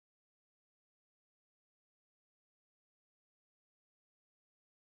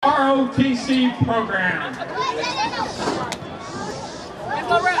ROTC program.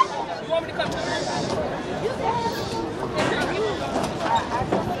 You want me to come?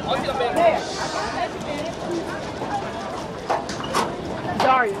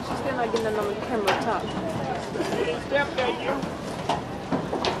 Daria, she's still not getting on the camera top. Step there, you.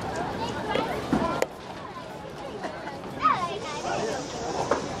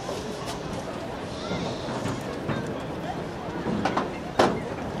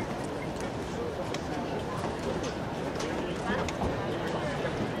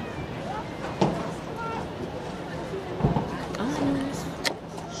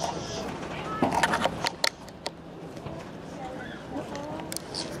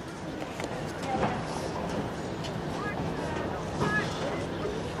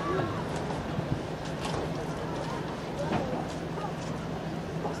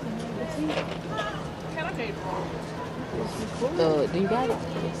 Do you got it?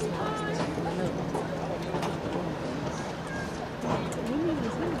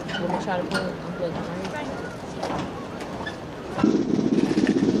 Let me try to unplug it, right?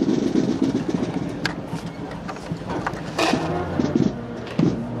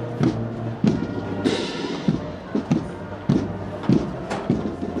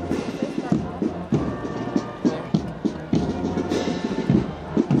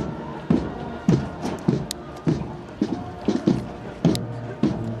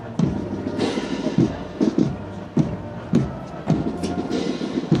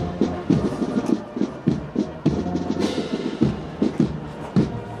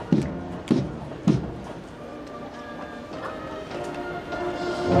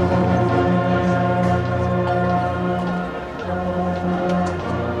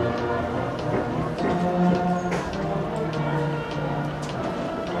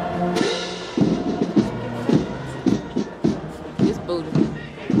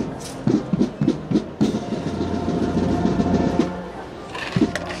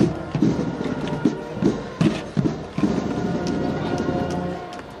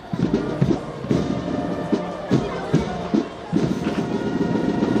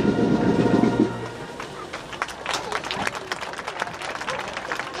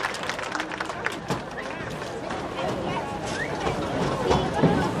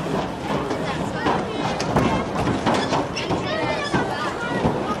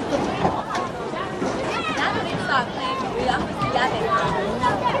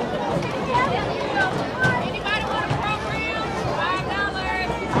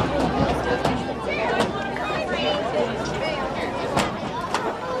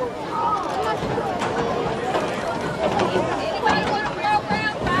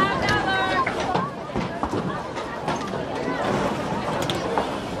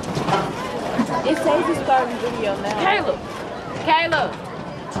 It says it's starting video now. Caleb! Caleb!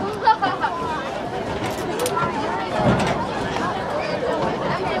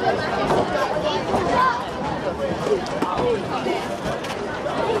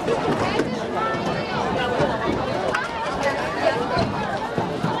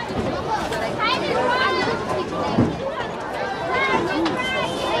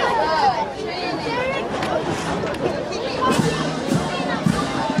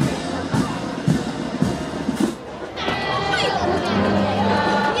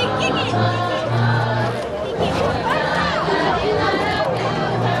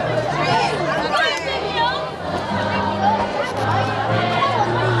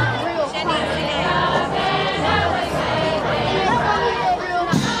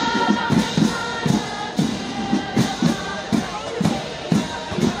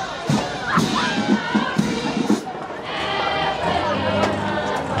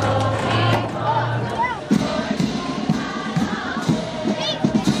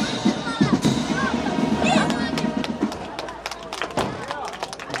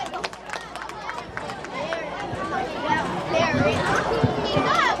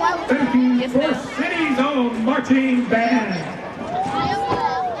 Forrest City's own marching band.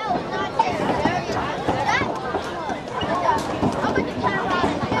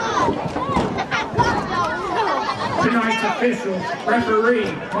 Tonight's officials: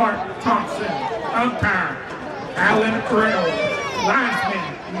 referee Mark Thompson, umpire Alan Reynolds,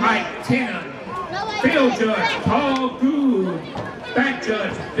 linesman Mike Tinnan, field judge Paul Gould, back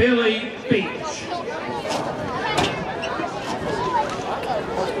judge Billy Beach.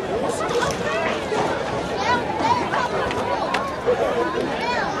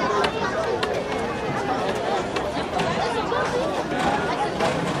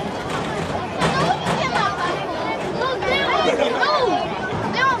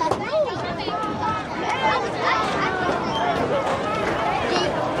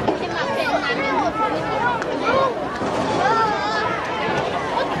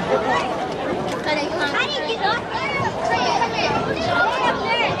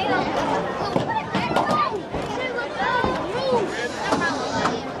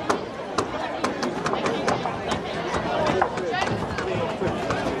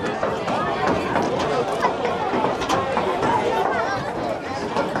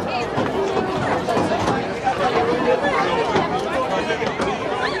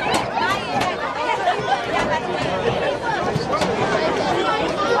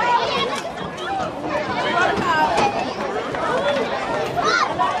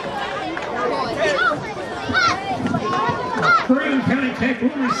 Greene County Tech will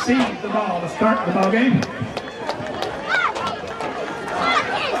receive the ball to start the ball game.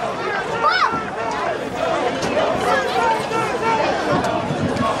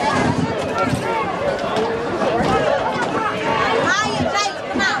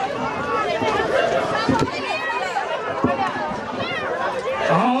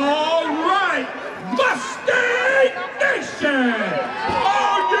 All right, Mustang Nation,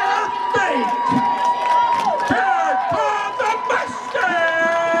 on your feet. Here come the Mustang!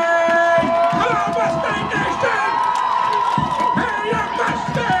 Come on, Mustang Nation!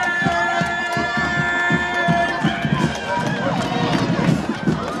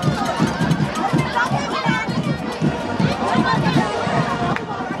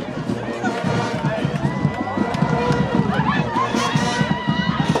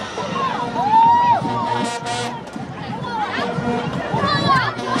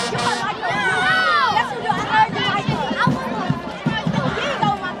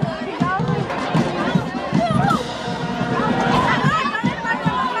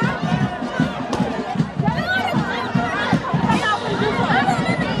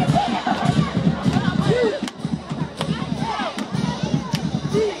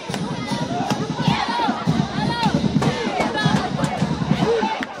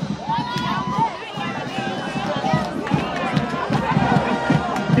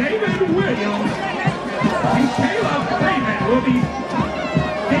 Here your Williams and Caleb Freeman will be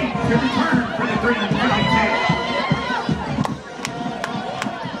deep to return for the Greene County Tech.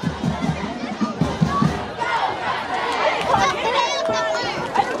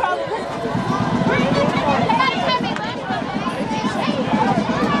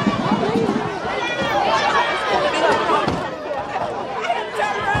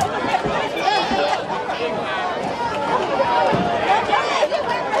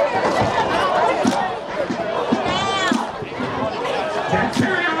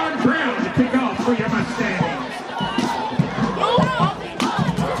 Carry on ground to kick off for your Mustangs.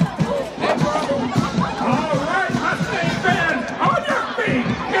 All right, Mustang fans, on your feet.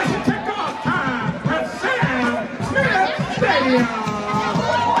 It's kickoff time at Sam Smith Stadium.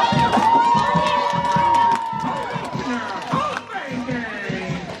 Home opener, home game.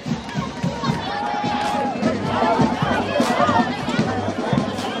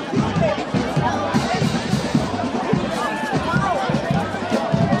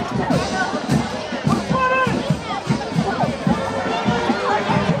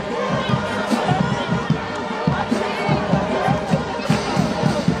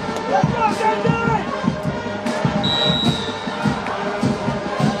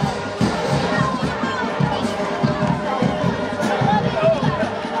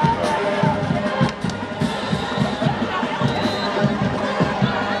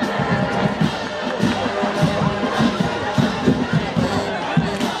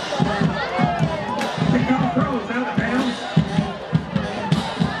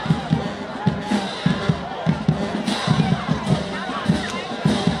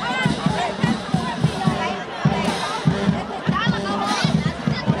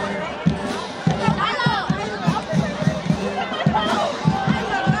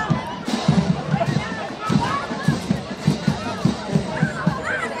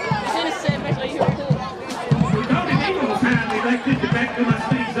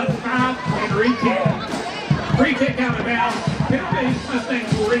 Mustangs up 5 and re-kick. Free kick out of bounds. Penalty,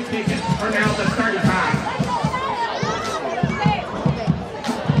 Mustangs will re-kick it for now the 35.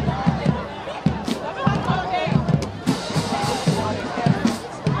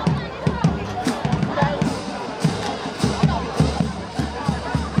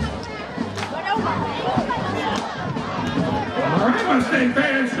 All right, Mustang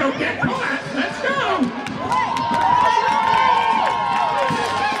fans, don't get quiet. Let's go.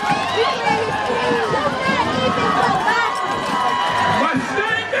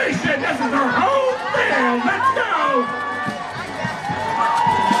 Mustang Nation, this is our home field. Let's go.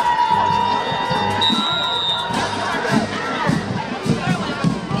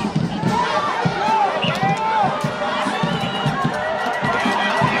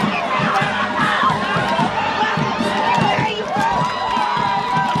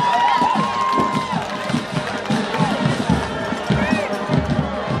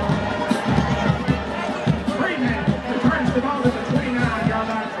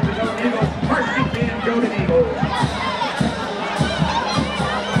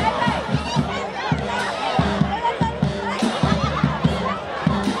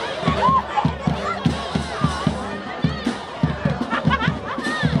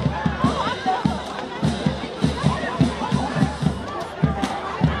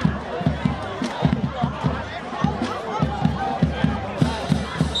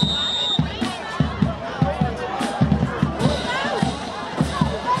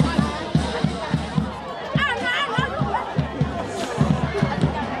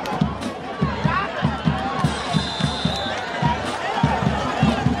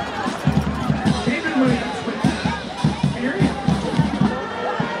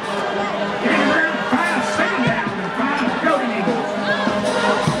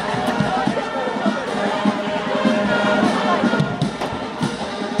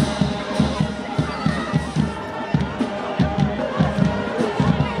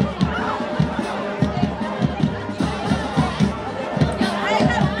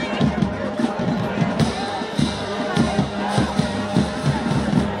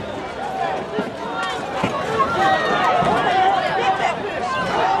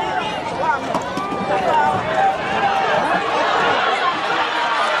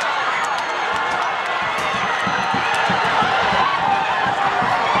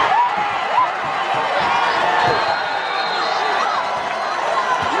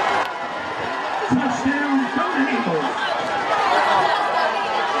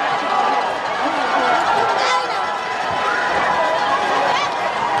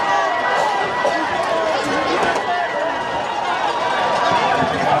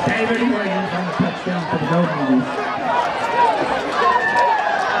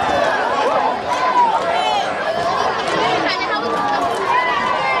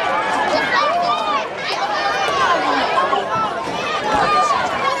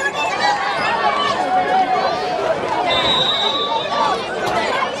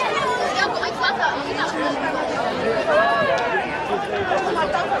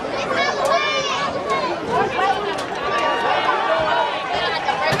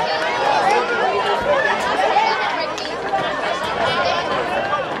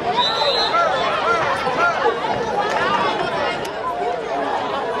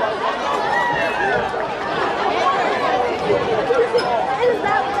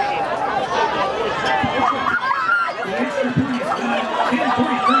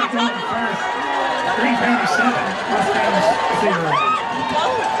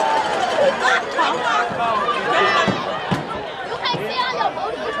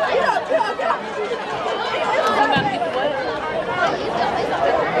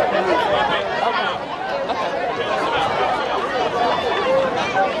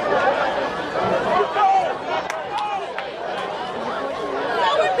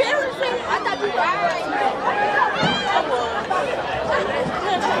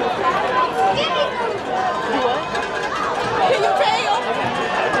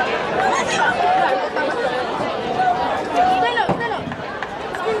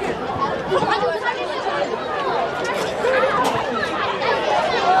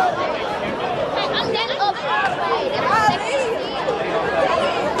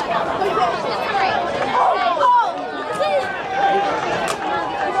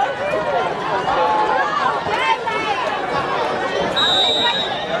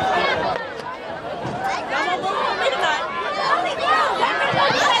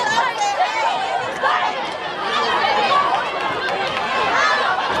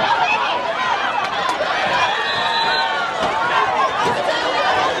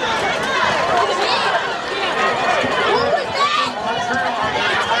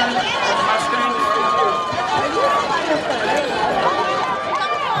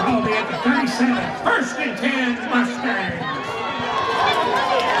 First and 10 Mustangs.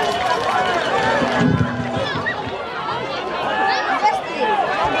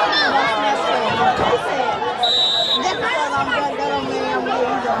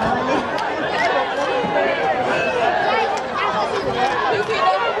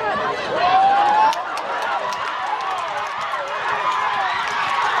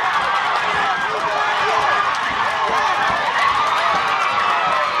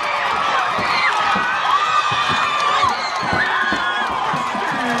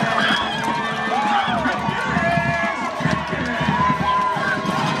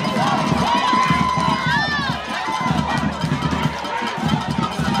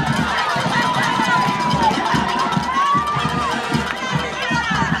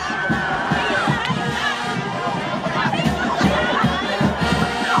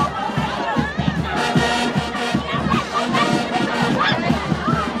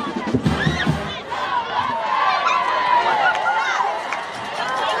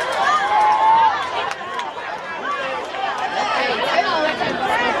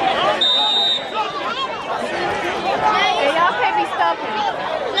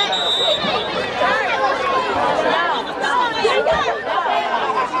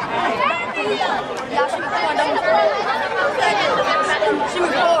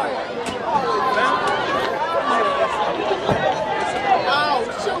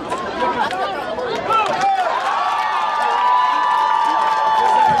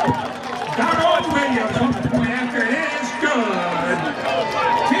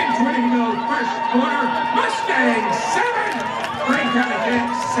 Mustangs 7, Greene County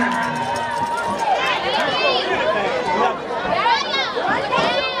 7.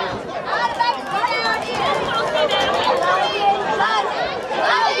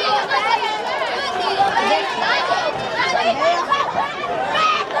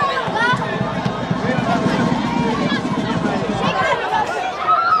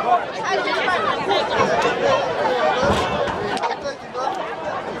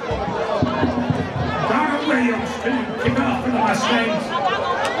 Kick off for the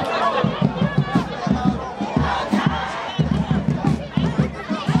Mustangs.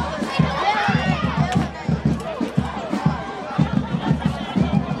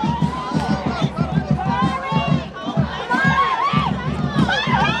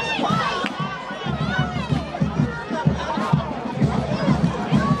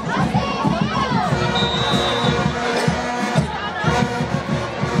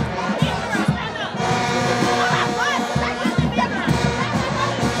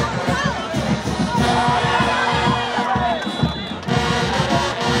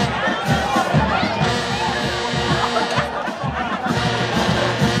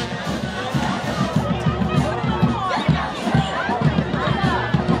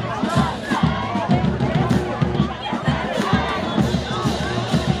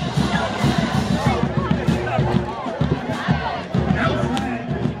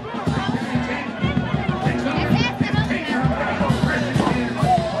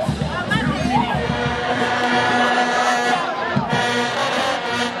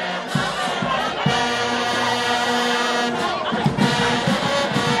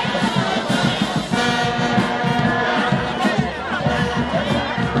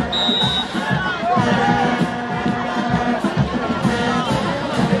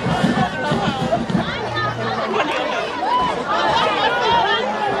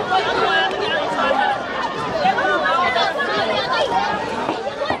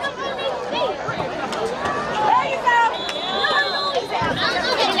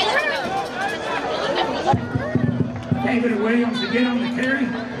 David Williams again on the carry.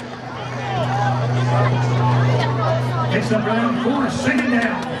 Picks up around Forrest, second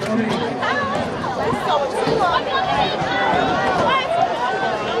down.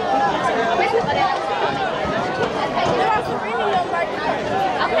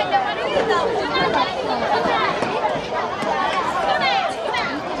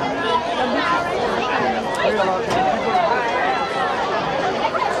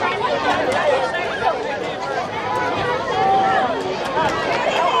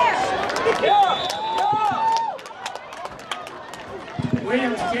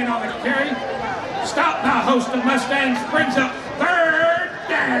 Williams again on the carry. Stopped by a host of Mustangs. Brings up third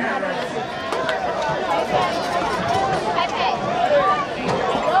down.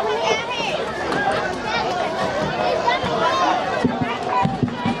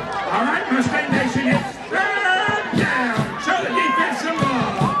 All right, Mustang Nation, it's third down. Show the defense some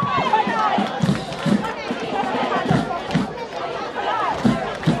love.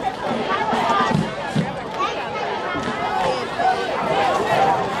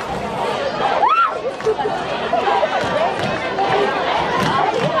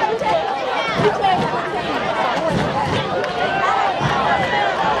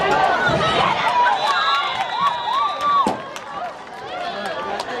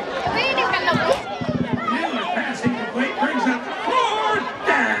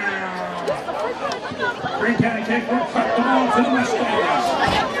 Greene County Tech will cut the ball to the Mustangs.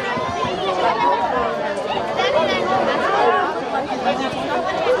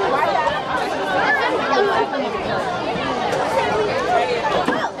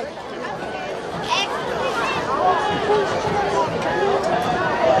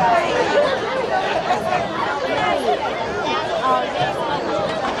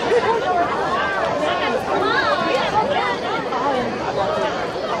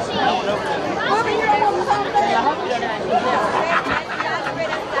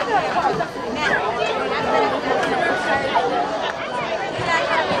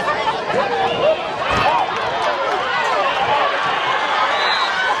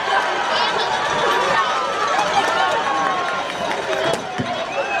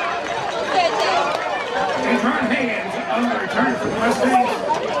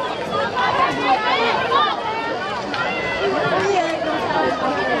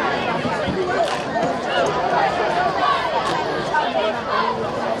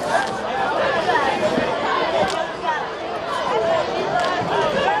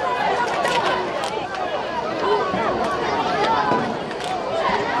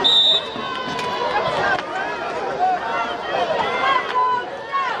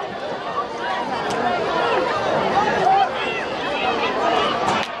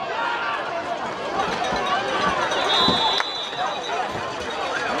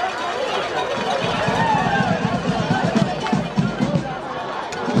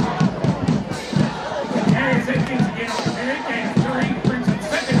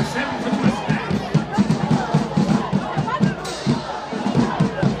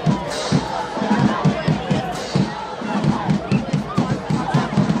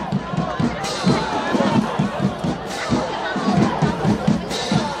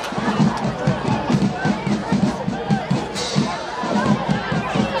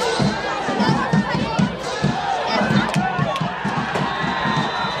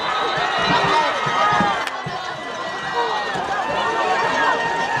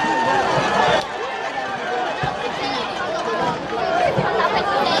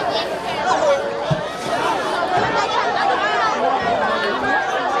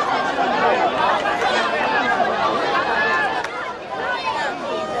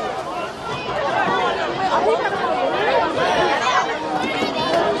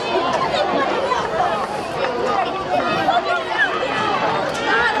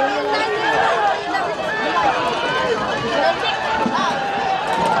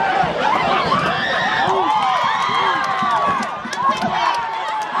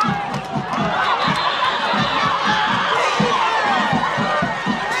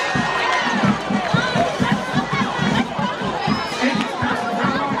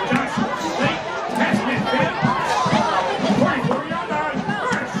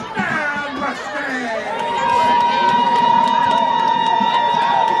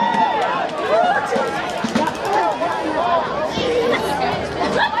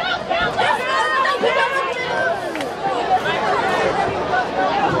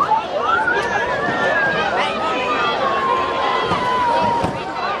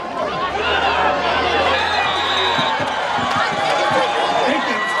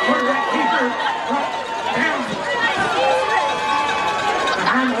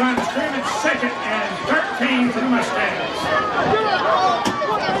 Green at second and 13 for the Mustangs.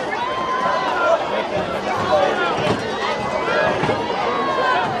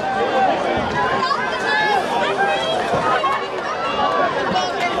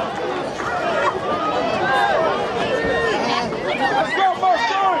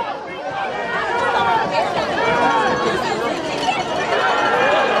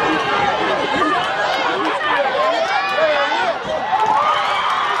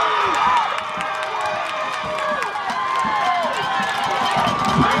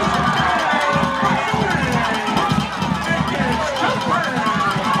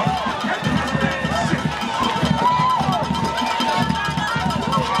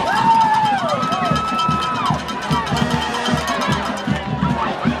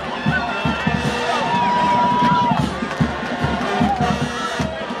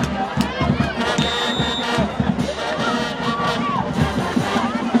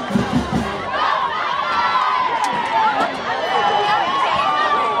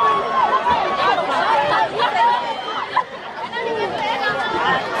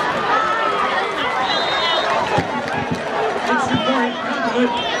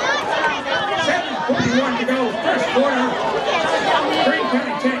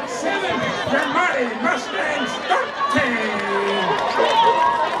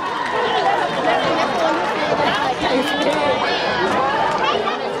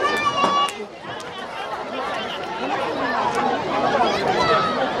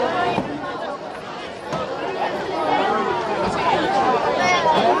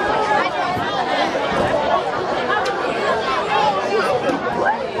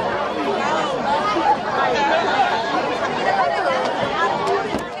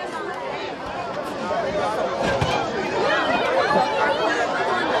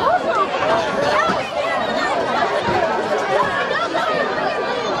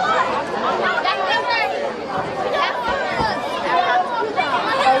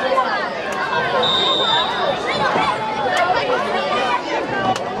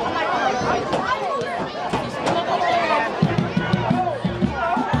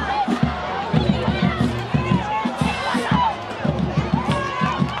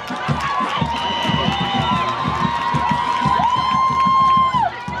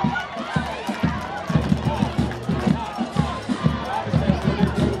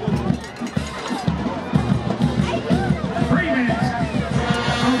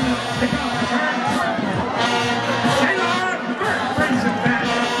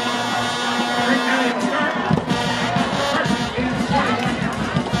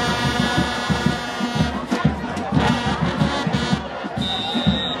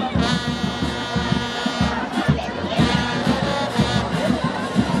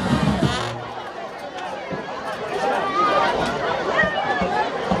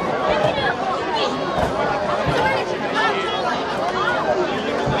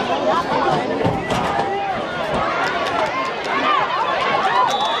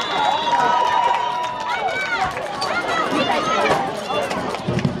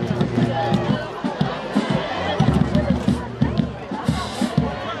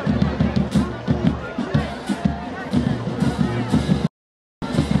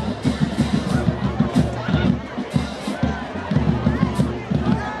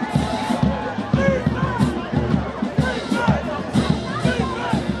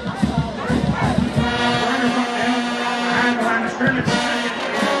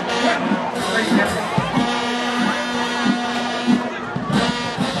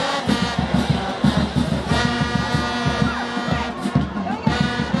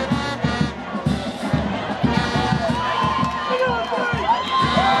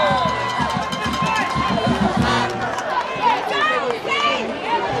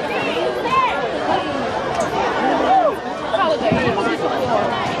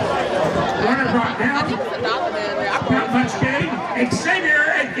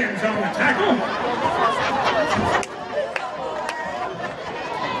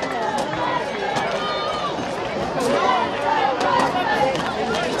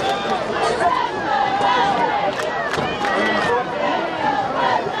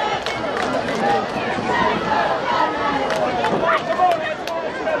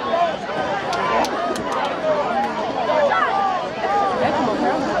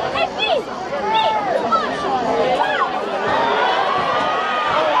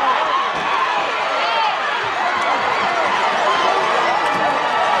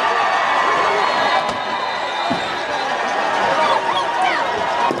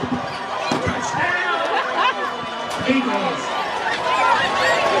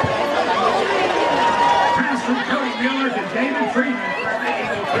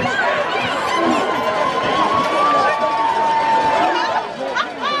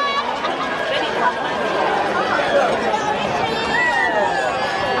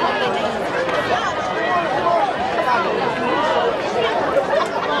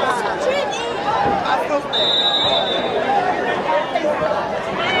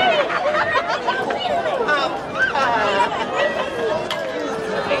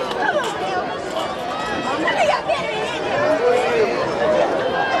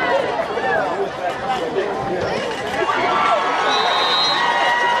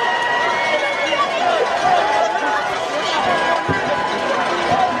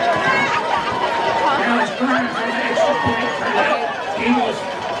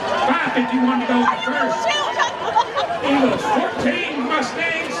 5:51 to go in the first. Eagles 14,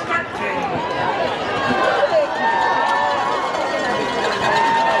 Mustangs 13.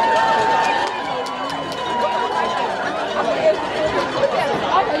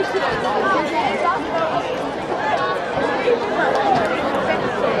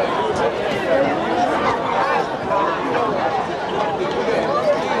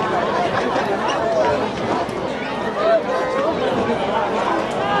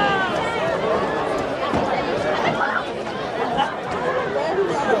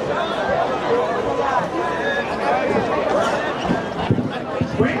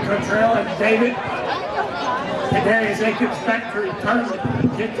 Cottrell and David. Kadarius Akins back to return the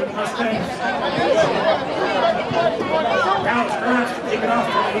kick to the Mustangs. Dallas Grimes to kick it off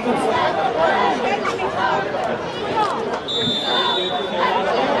to the Eagles.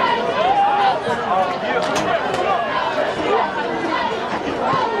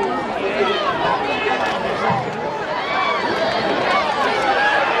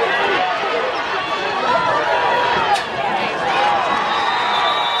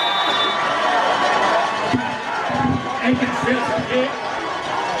 Akins feels the kick.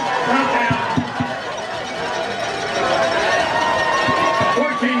 Brought down.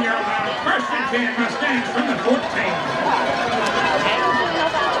 14-yard line. First and 10 Mustangs from the 14.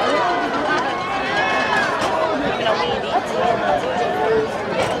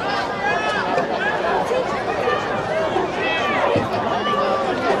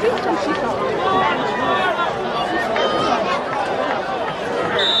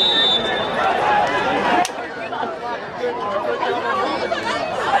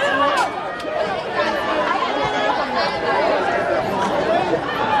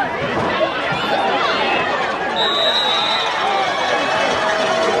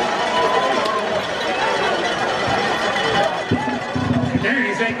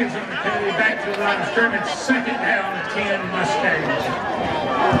 Akins on the carry back to the line of scrimmage. Second down and 10 Mustangs.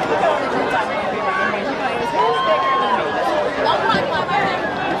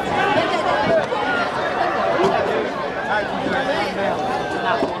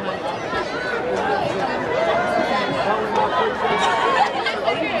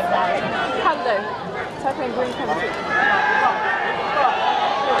 Hello. Tucker and Greene coming.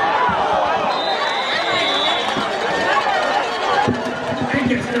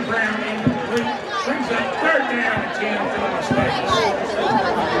 Gets to Brown incomplete. Brings up third down and 10 for the Mustangs.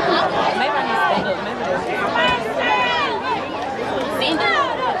 Maybe I need to stand up. Maybe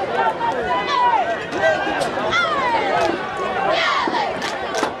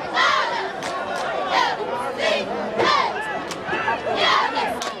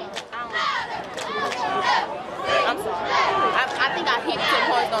I'm sorry. I think I hit it to the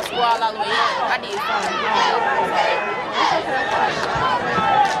horse, don't squall all the way up. I did something.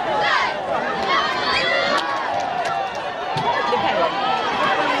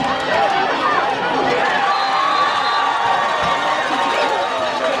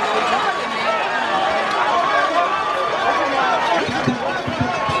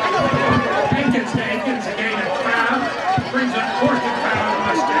 Akins, a gain of 5. Brings up fourth and 5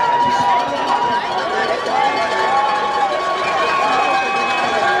 Mustangs.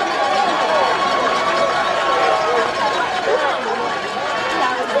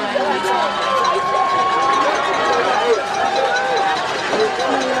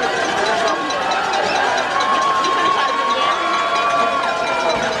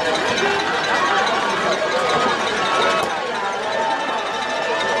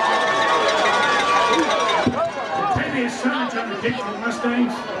 Kick for the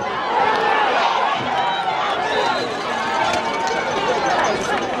Mustangs.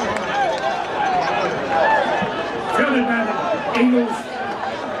 Fielded by the Eagles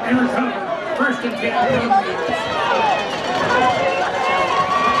and recovered. First and 10 for the Eagles.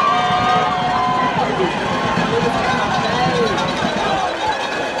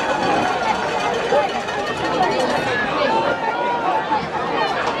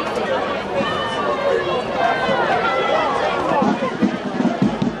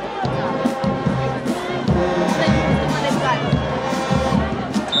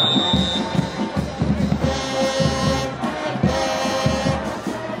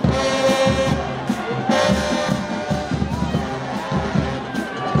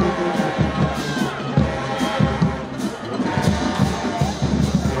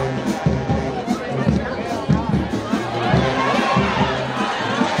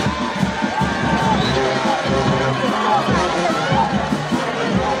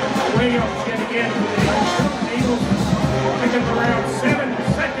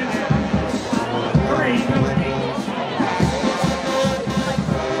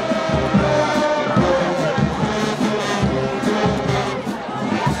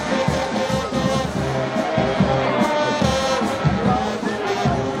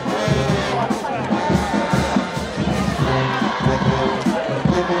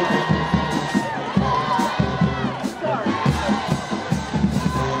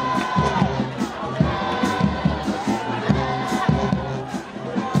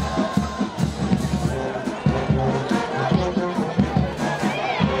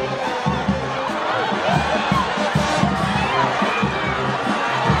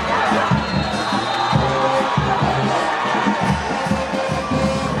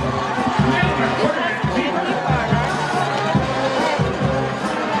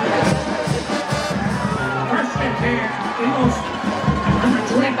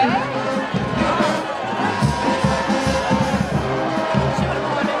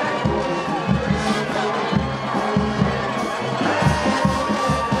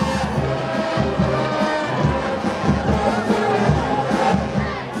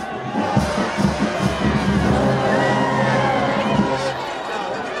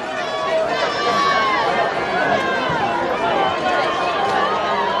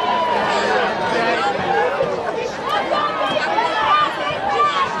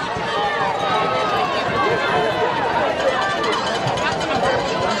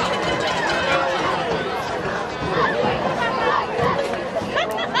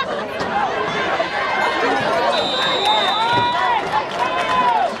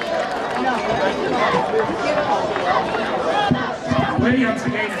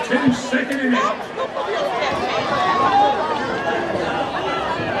 2, 2nd and 8.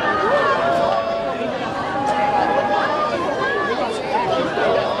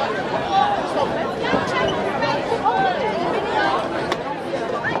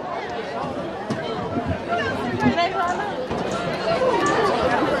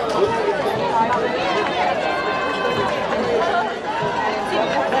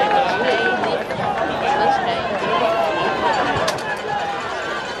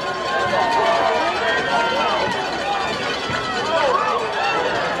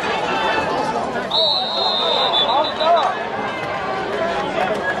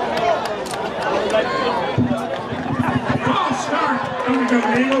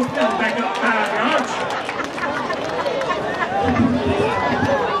 Eagles back up 5 yards.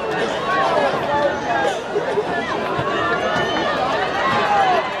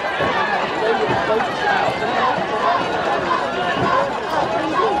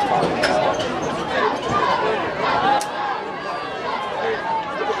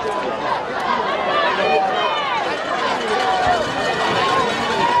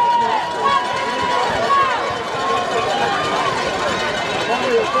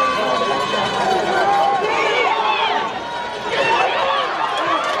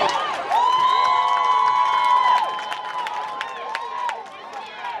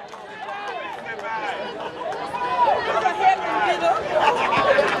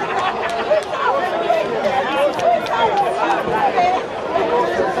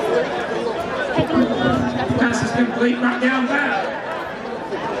 Pass is complete, right down back.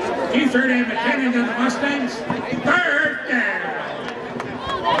 Third and McKinnon to the Mustangs. 3rd down.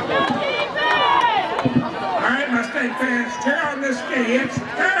 All right, Mustang fans, cheer on this game. It's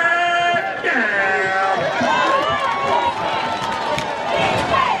 3rd down.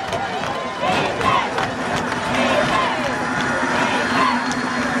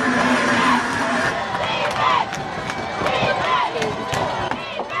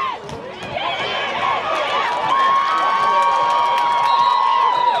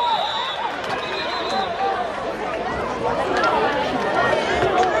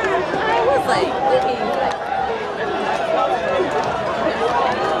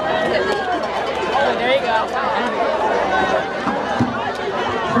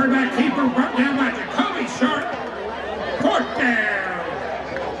 Quarterback keeper brought down by Jacoby Short. 4th down.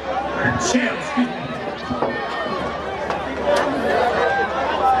 Or Shell, excuse me.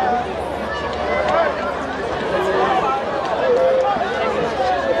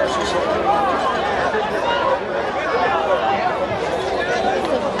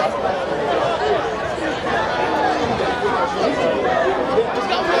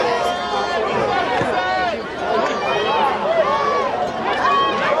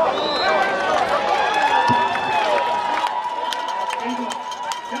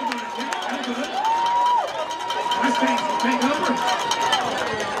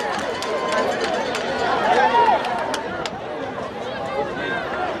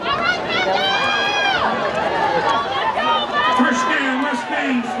 First down,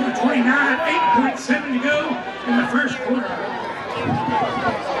 Mustangs from the 29, 8.7 to go in the first quarter.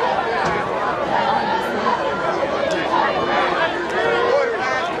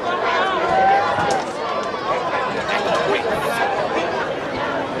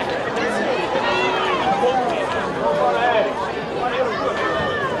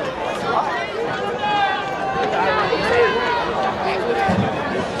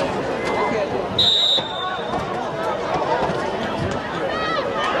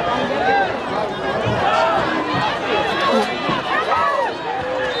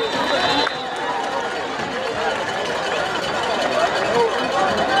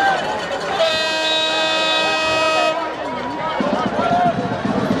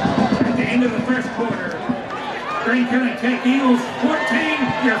 Greene County Tech Eagles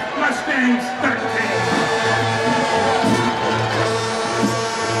 14, your Mustangs 13.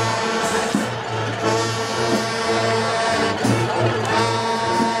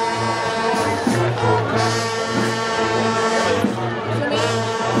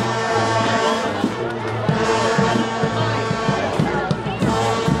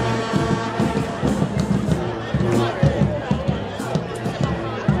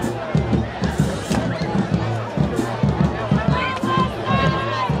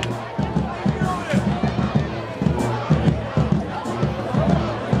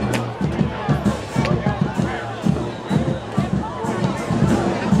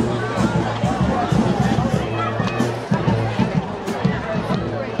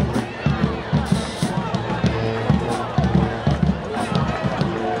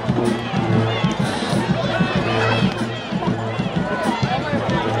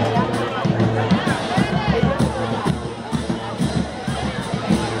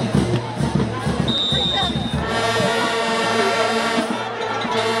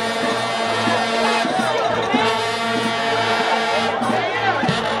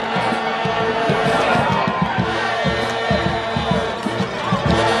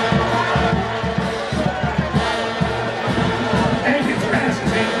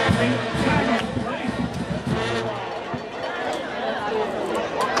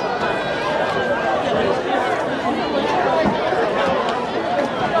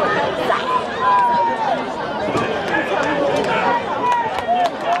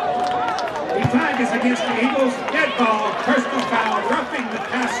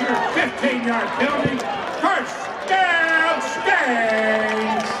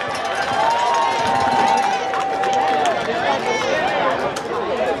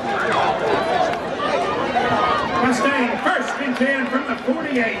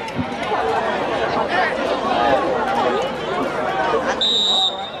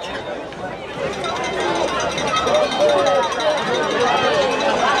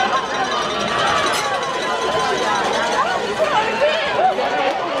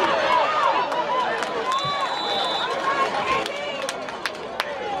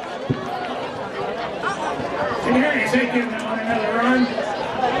 here is taking on another run.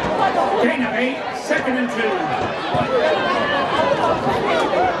 Gain of 8, 2nd and 2.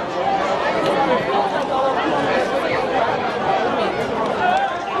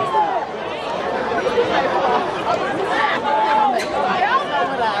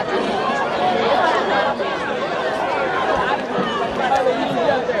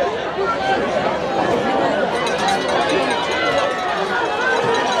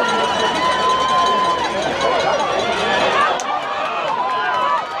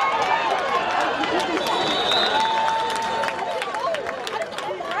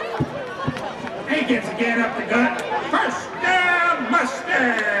 Gets again up the gut. First down,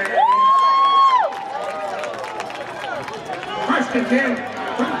 Mustang. First and 10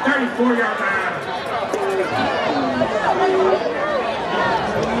 from the 34-yard line.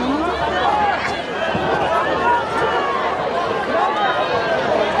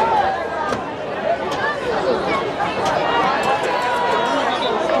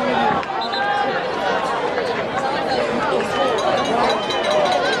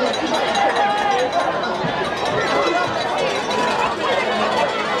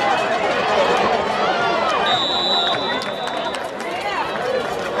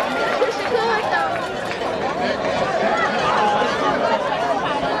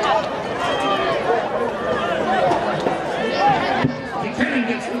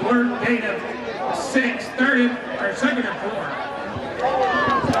 Gain of 6, 30, or 2nd and 4.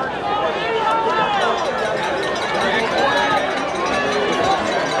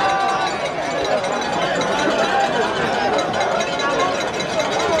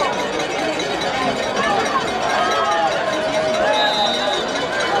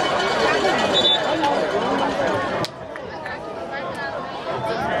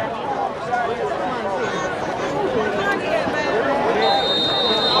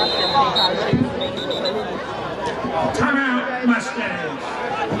 Timeout, Mustangs.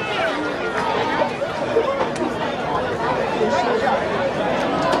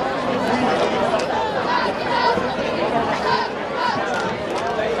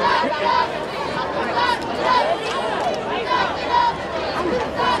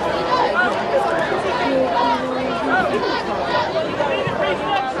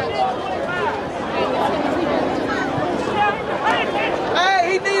 Hey,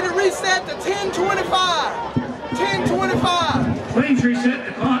 he need to reset to 10:25. 10:25. Please reset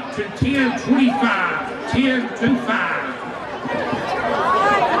the clock to 10:25. 10:25.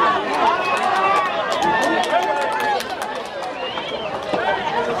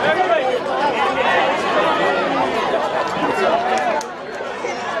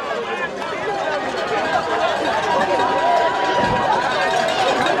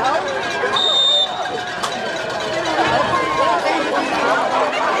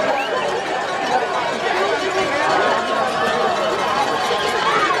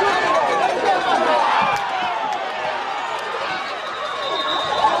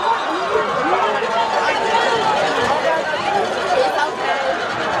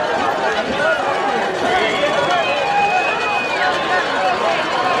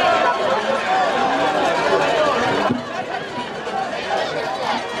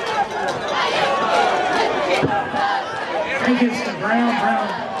 Gets the Brown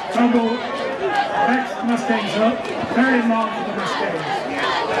fumble, backs the Mustangs up, 3rd and long for the Mustangs.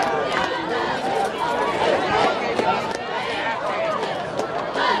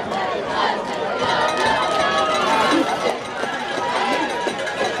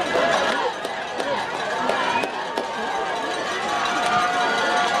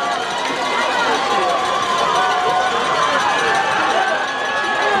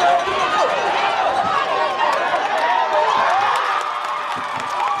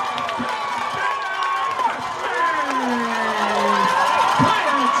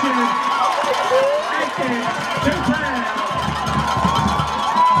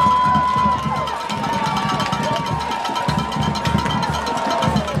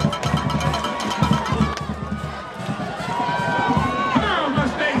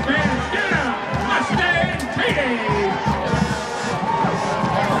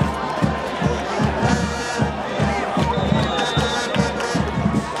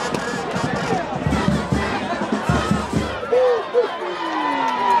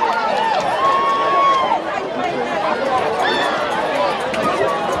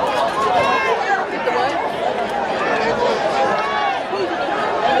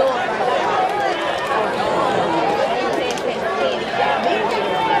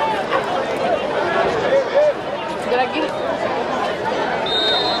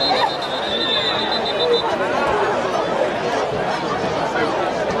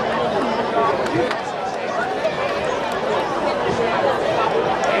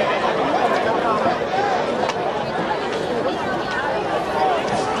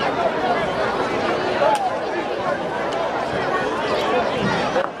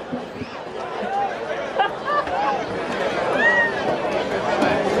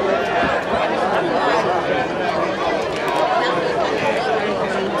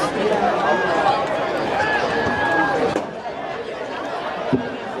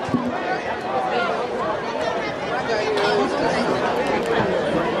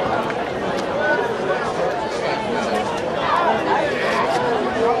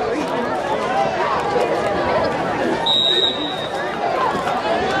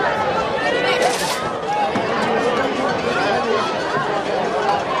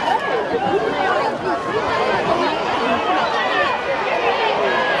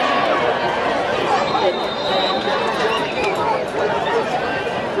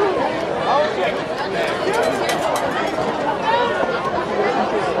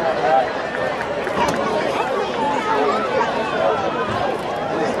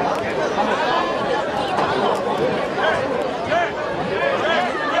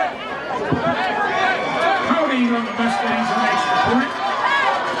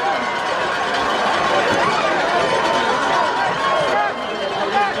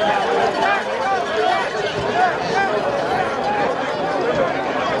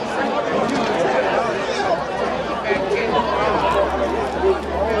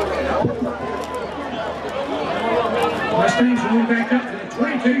 Mustangs will move back up to the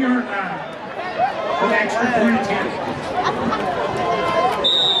 22-yard line for the extra point attempt.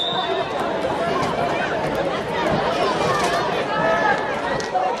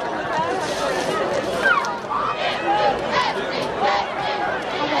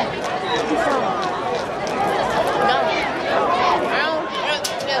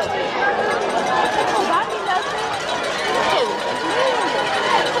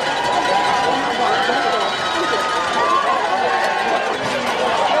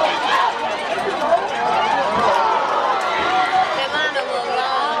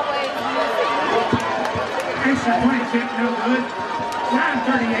 Extra point attempt, no good.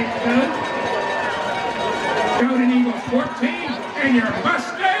 9:38 good. Golden Eagles 14 and your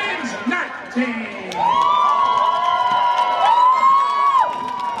Mustangs 19.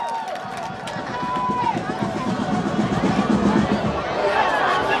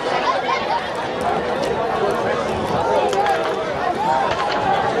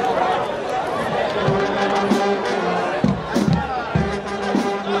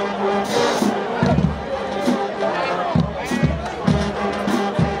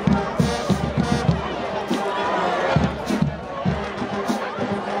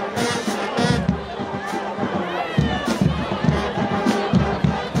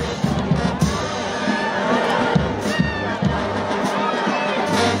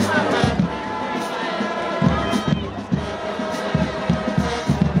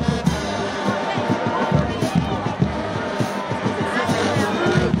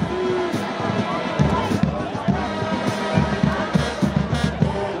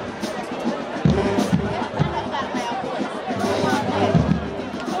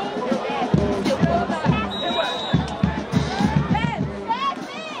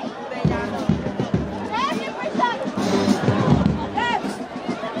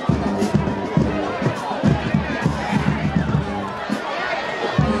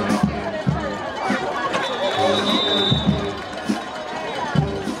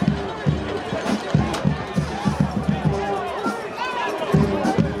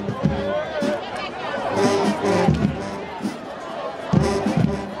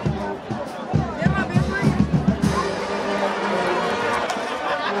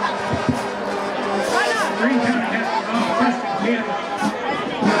 Greene County has the ball, first and 10.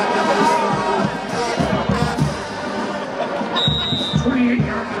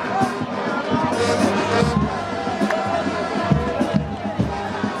 28-yard line.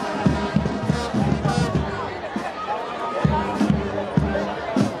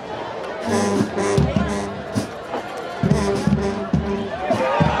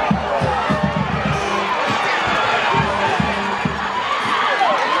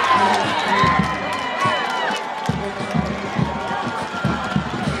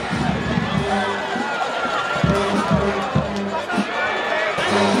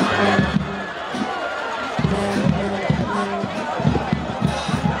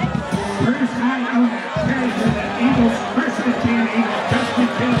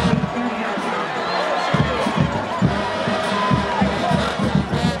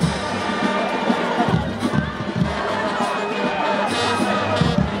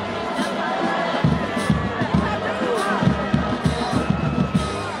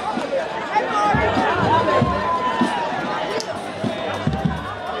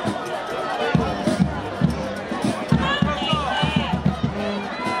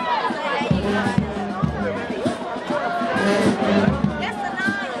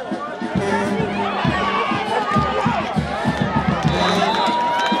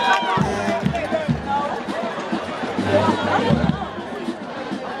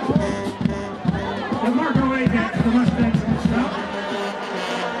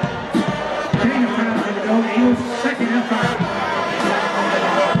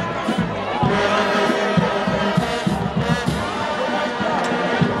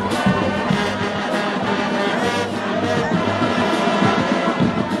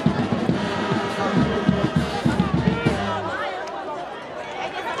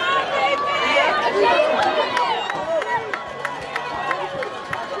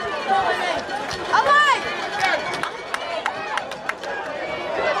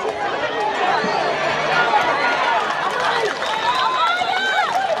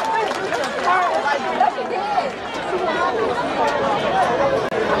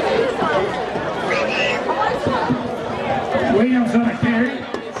 Williams on a carry,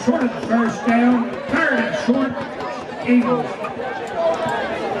 short of the first down, third and short, Eagles.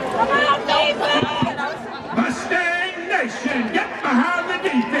 Mustang Nation, get behind the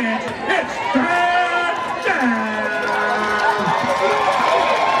defense. It's third down.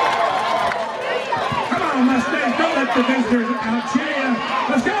 Come on, Mustangs, don't let the visitor cheer you.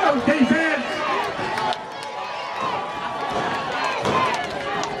 Let's go, defense.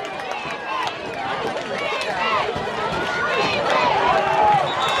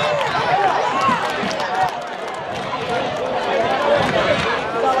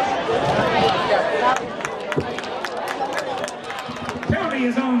 Penalty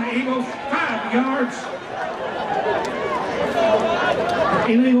is on the Eagles, 5 yards.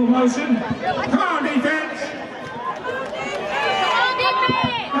 Illegal motion. Come on, defense.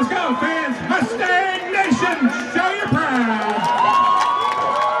 Let's go, fans. Mustang Nation, show your pride.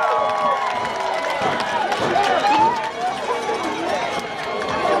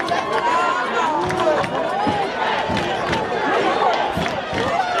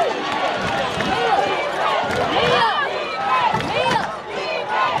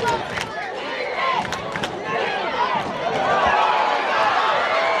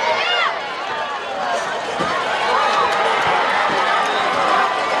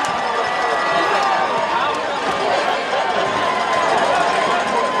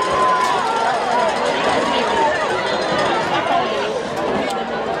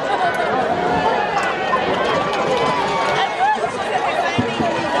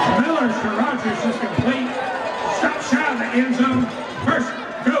 End zone. First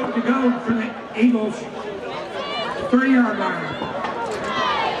go to go for the Eagles. 3-yard line.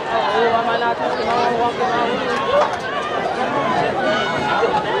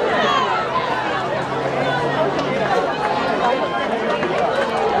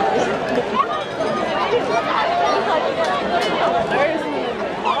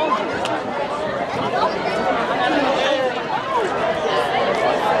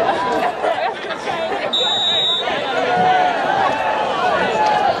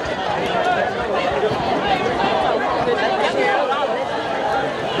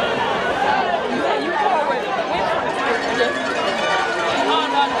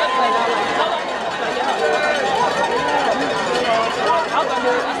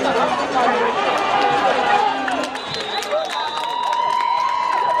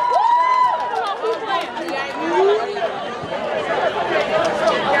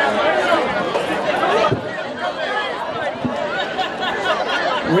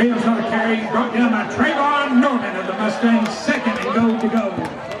 Williams on a carry, brought down by Trayvon Norman of the Mustangs, 2nd and goal to go.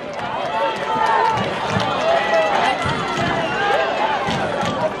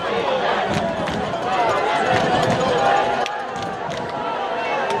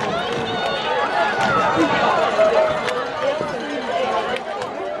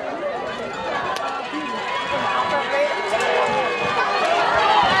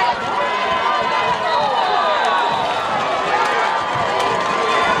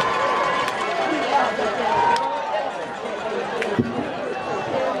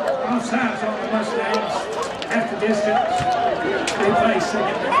 Offsides on the Mustangs, half the distance, they play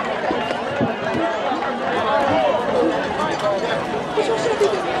second.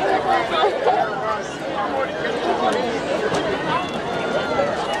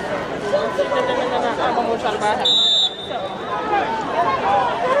 I'm going to try to buy a house.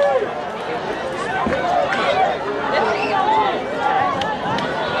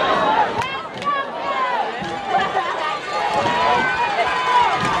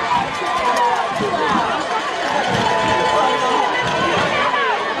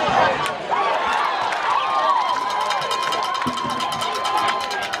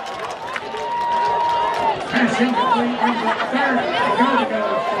 Pass incomplete, brings up 3rd and goal to go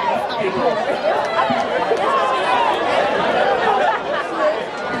for the Eagles.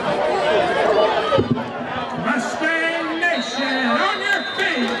 Mustang Nation, on your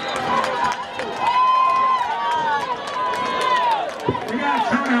feet. We got a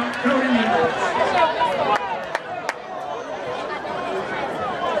timeout, go Indians.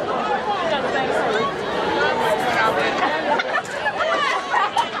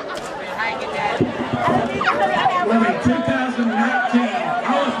 With a 2019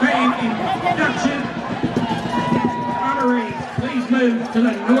 Hall of Fame induction honorees, please move to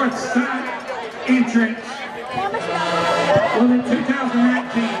the north side entrance. With the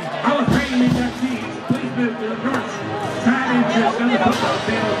 2019 Hall of Fame inductees, please move to the north side entrance of the football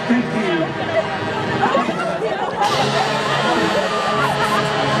field. Thank you.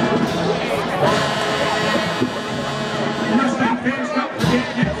 Mustang fans, don't forget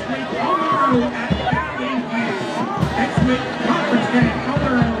next week on the road at Valley View. Next week, conference game on the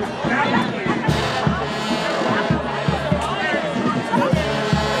road, Valley View.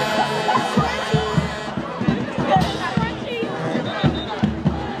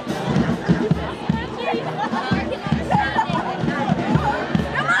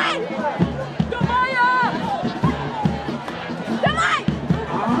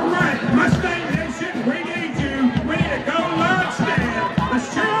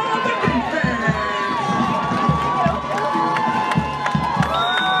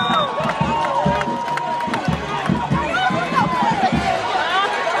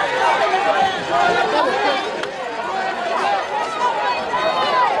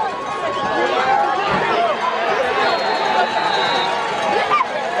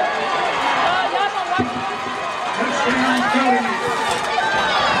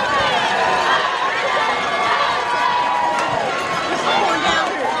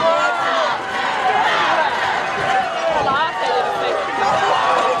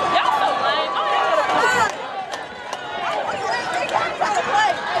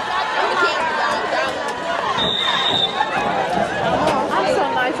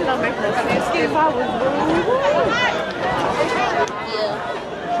 I was rude. Yeah.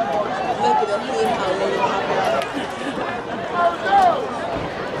 Look at the hood.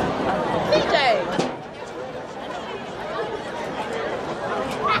 CJ.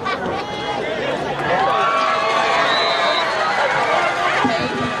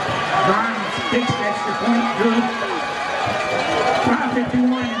 Grimes takes the extra point, good.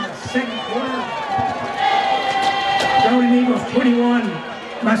 5:51 in the second quarter. Golden Eagles 21,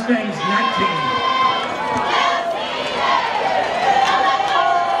 Mustangs 19.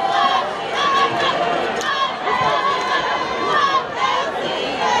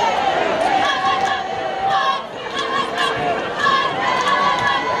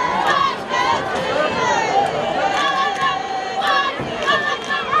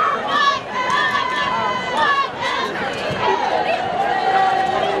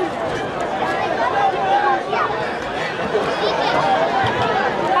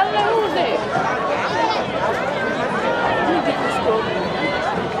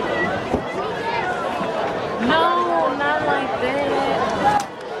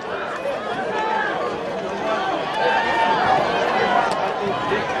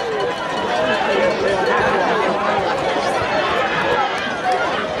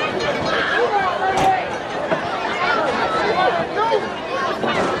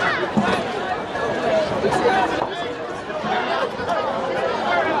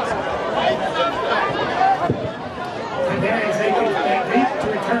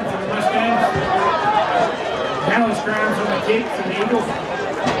 Grimes on the kick for the Eagles.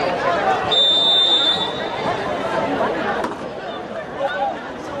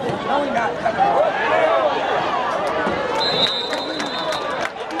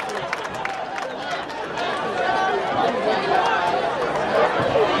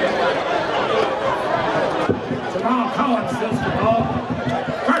 Jamal Collins fills the ball.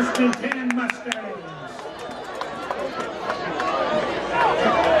 1st and 10 Mustangs.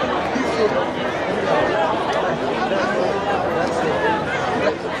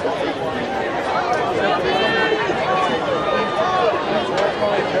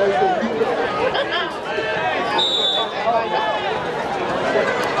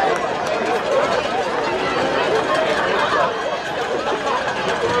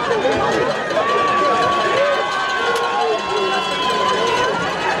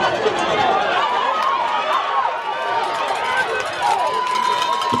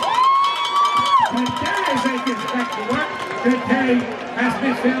 Good day as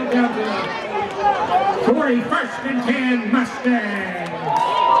midfield down to Corey. 1st and 10 Mustangs.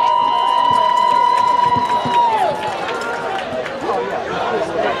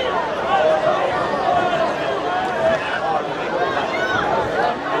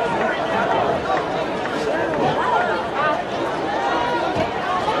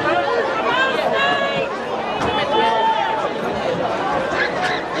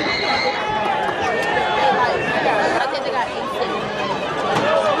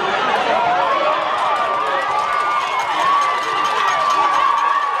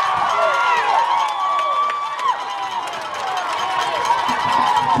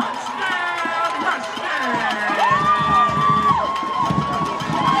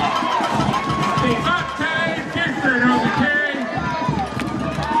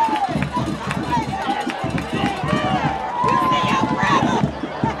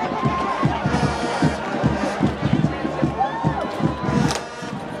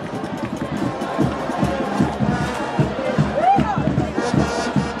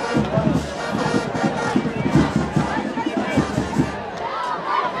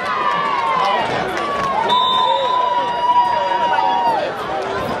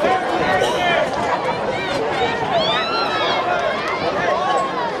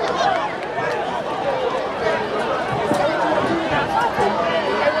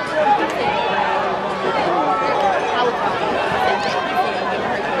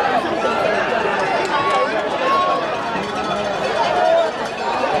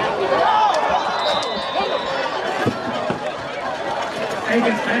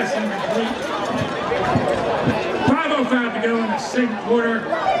 Hagen's pass incomplete. 5:05 to go in the second quarter.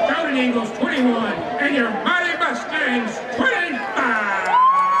 Golden Eagles 21 and your mighty Mustangs 25.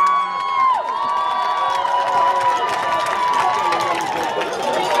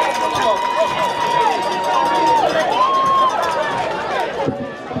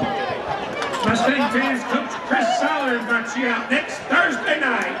 Mustang fans, Coach Chris Soller invites you out next Thursday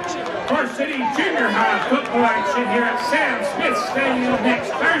night. Forrest City Junior High football action here at Sam Smith Stadium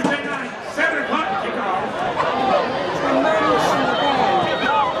next Thursday night, 7 o'clock kickoff.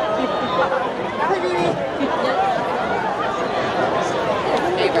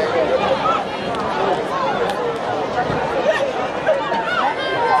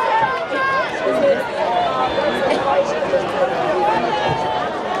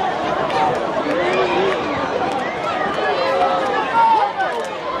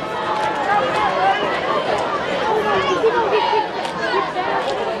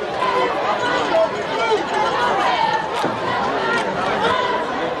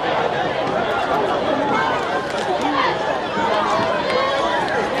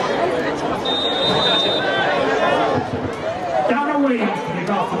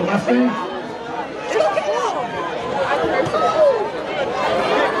 Mustangs.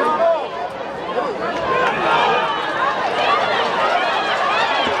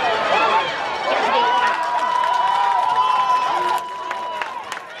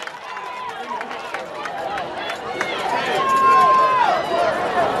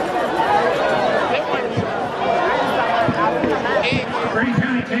 Greene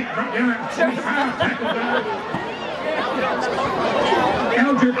County take front down 25 tackles out.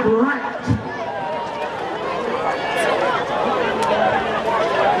 Eldred Wright.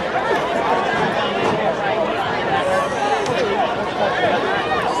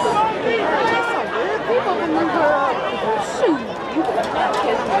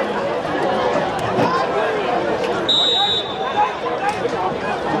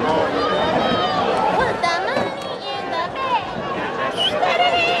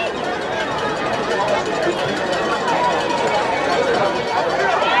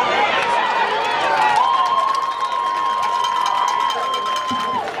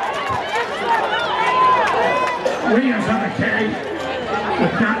 Williams on the carry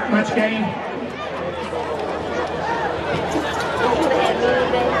with not much gain.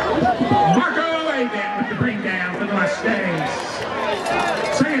 Marco Aben with the bring down for the Mustangs.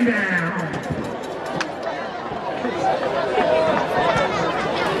 Second down.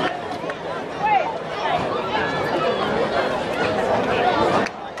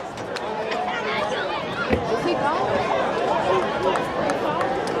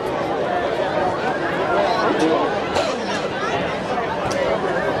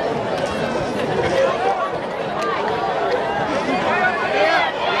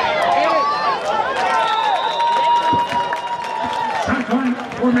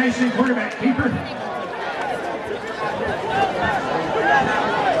 Formation quarterback keeper. Looks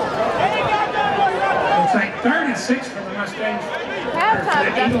like 3rd and 6 for the Mustangs.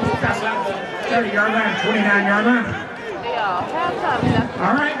 The Eagles pass out the 30-yard line, 29-yard line.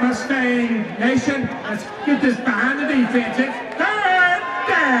 All right, Mustang Nation, let's get this behind the defense. It's 3rd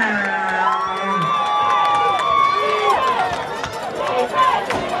down.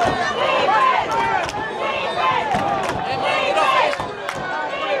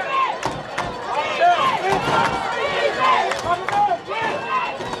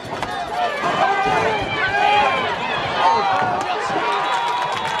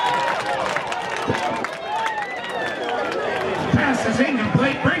 Pass is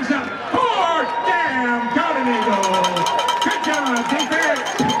incomplete, brings up 4th down, Golden Eagles. Good job, defense.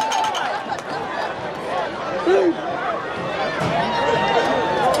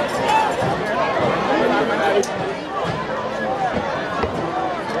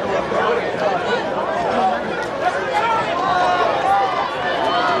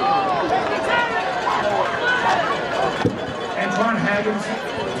 Antoine Haggins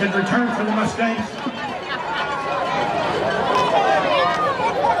to return for the Mustangs.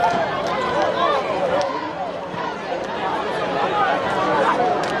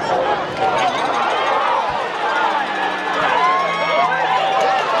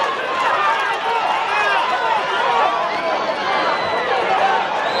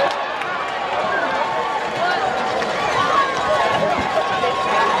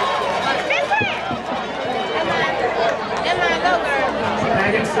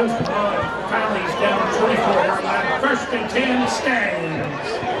 Goes the ball, finally he's down 24-yard line. 1st and 10 Mustangs.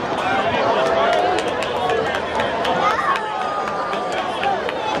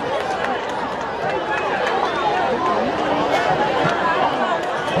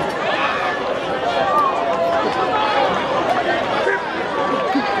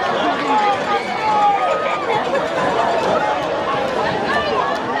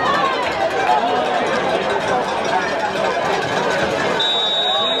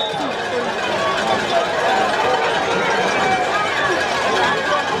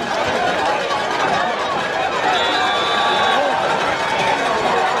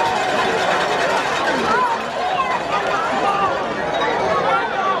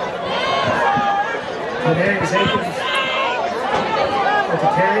 There is Akins with the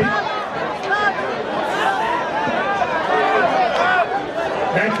carry.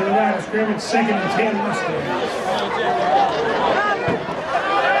 Back to the line of scrimmage, 2nd and 10 Mustangs.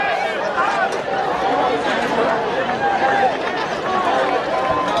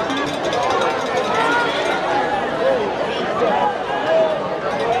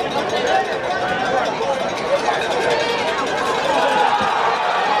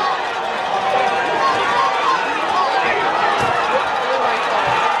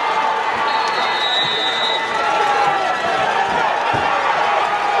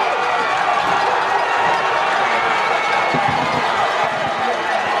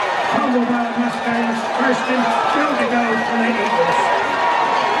 foundation still to go for the Eagles.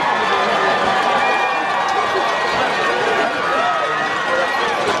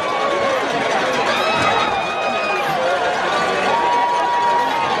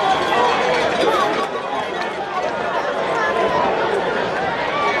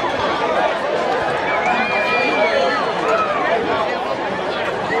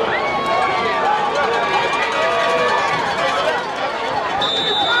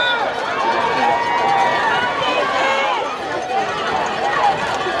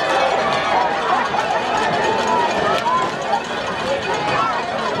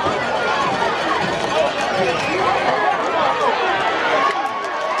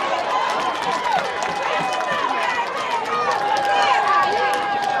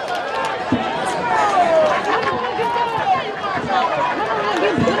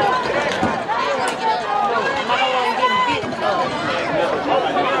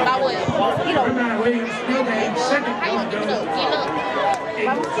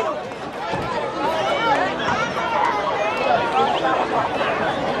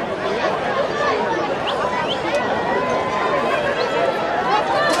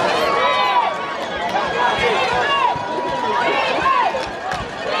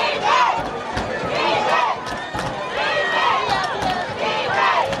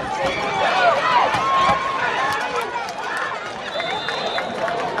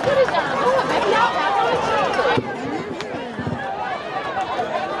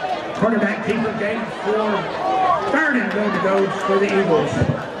 Quarterback keeper game for third and going to go for the Eagles.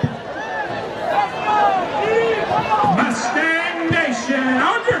 Mustang Nation,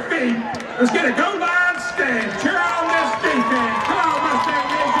 on your feet. Let's get a goal line stand. Cheer on this defense. Come on, Mustang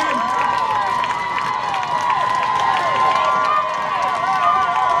Nation.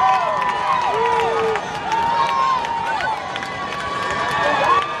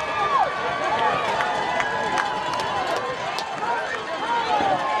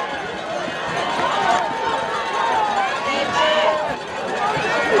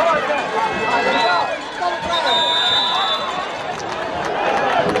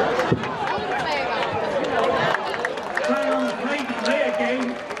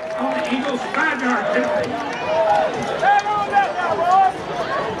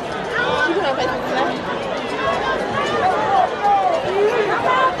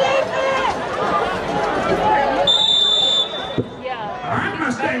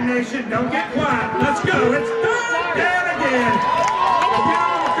 Nation, don't get quiet. Let's go. It's third down again. Get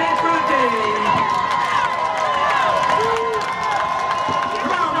on the feet for the D.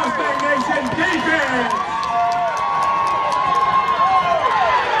 Come on, Mustang Nation. Defense.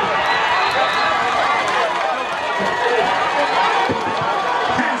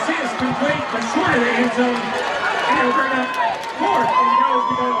 Pass is complete, but short of the end zone. And it'll bring up fourth and goes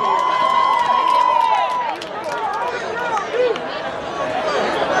to go.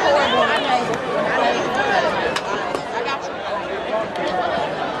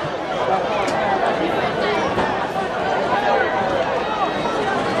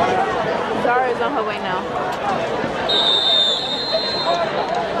 Zara's on her way now.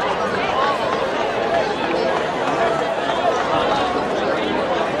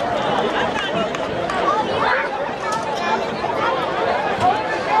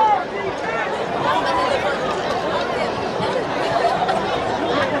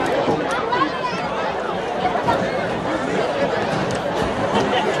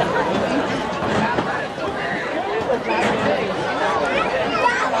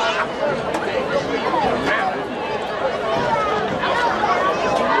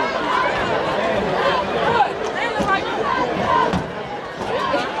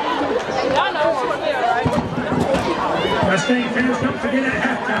 Mustang fans, don't forget at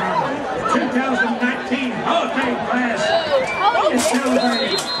halftime, 2019 Hall of Fame class is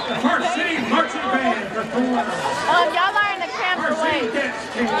celebrating. The Park City Marching Band performs. Y'all are in the camp away. Okay.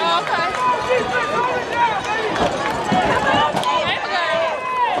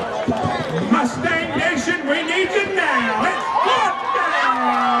 Mustang Nation, we need you now. It's fourth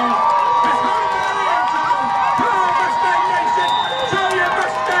down. It's home by the end zone. Come on, Mustang Nation. Show your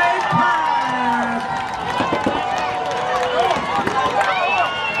Mustang pride.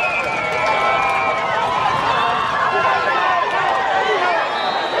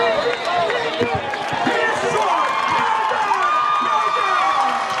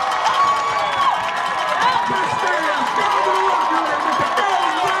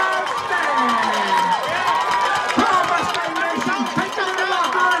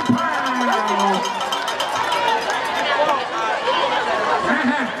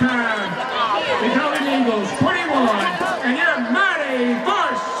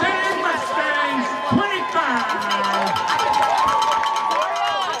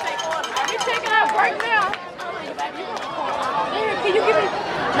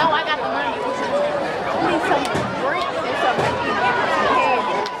 No, I got the money. We need some drinks and some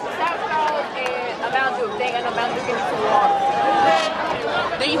candy. Sourdough and a Mountain Dew. If they ain't got no Mountain Dew, give me some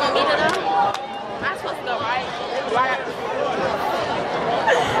water. Do you want me to know? I'm supposed to go, right? Right.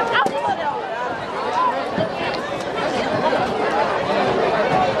 I pulled it over.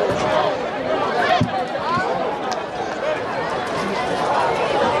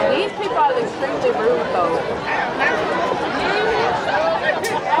 These people are extremely rude, though.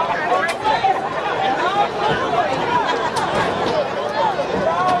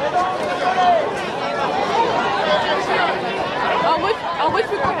 Which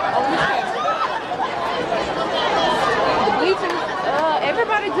the bleachers,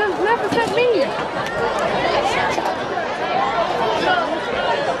 everybody just left except me.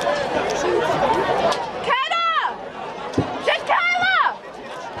 Kayla! Just Kayla!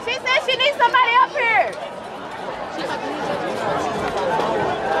 She said she needs somebody up here.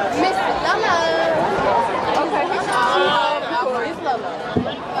 Miss Lola. Okay, he's Lola.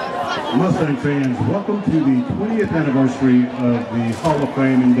 Mustang fans, welcome to the 20th anniversary of the Hall of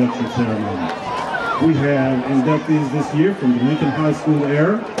Fame induction ceremony. We have inductees this year from the Lincoln High School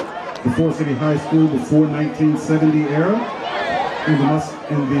era, the Forrest City High School before 1970 era, and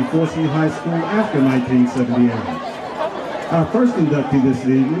the Forrest City High School after 1970 era. Our first inductee this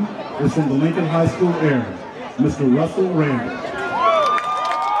evening is from the Lincoln High School era, Mr. Russell Randall.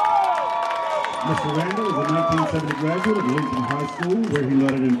 Mr. Randall is a 1970 graduate of Lincoln High School, where he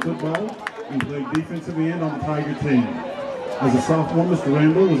lettered in football and played defensive end on the Tiger team. As a sophomore, Mr.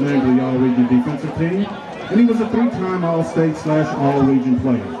 Randall was named to the All-Region defensive team, and he was a three-time All-State/All-Region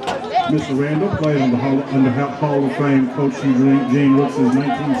player. Mr. Randall played under Hall of Fame coach Greene Rooks'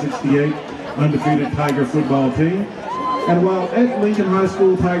 1968 undefeated Tiger football team, and while at Lincoln High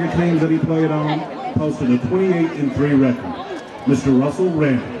School Tiger teams that he played on, posted a 28-3 record. Mr. Russell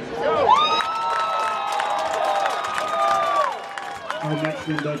Randall. Our next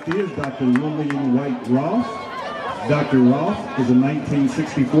inductee is Dr. Lillian White Ross. Dr. Ross is a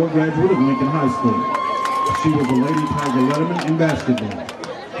 1964 graduate of Lincoln High School. She was a Lady Tiger letterman in basketball.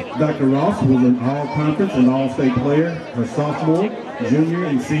 Dr. Ross was an all-conference and all-state player her sophomore, junior,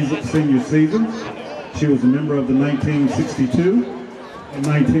 and senior seasons. She was a member of the 1962 and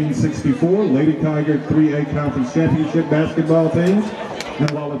 1964 Lady Tiger 3A Conference Championship basketball teams.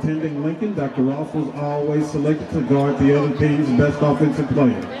 And while attending Lincoln, Dr. Ross was always selected to guard the other team's best offensive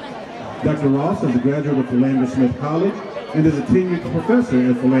player. Dr. Ross is a graduate of Philander Smith College and is a tenured professor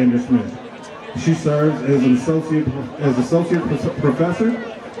at Philander Smith. She serves as an associate professor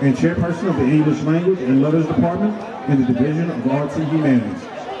and chairperson of the English Language and Letters Department in the Division of Arts and Humanities.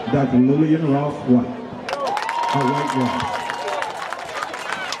 Dr. Lillian Ross White.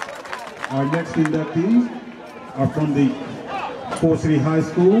 Our next inductees are from the Forrest City High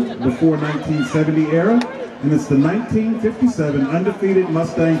School before 1970 era, and it's the 1957 undefeated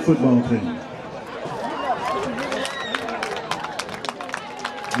Mustang football team.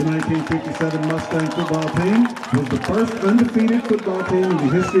 The 1957 Mustang football team was the first undefeated football team in the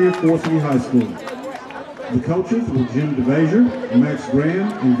history of Forrest City High School. The coaches were Jim DeVasier, Max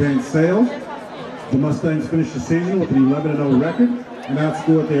Graham, and Vance Sales. The Mustangs finished the season with an 11-0 record and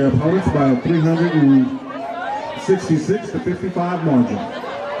outscored their opponents by a 366-55 margin.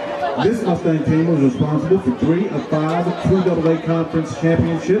 This Mustang team was responsible for 3 of 5 2AA conference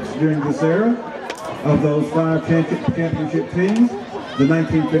championships during this era. Of those 5 championship teams, the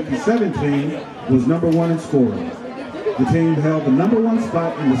 1957 team was #1 in scoring. The team held the #1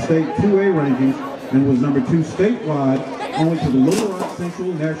 spot in the state 2A rankings and was #2 statewide, only to the Little Rock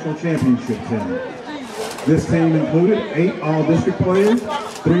Central National Championship team. This team included 8 All-District players,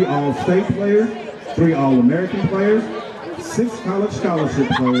 3 All-State players, 3 All-American players, 6 college scholarship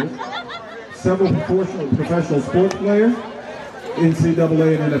players, several professional sports players,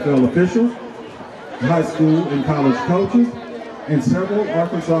 NCAA and NFL officials, high school and college coaches, and several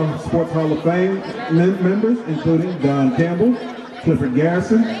Arkansas Sports Hall of Fame members, including Don Campbell, Clifford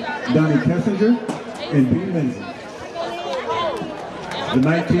Garrison, Donnie Kessinger, and B. Lindsay. The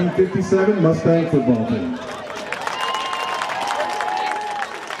 1957 Mustang football team.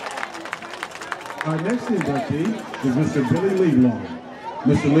 Our next inductee is Mr. Billy Lieblang.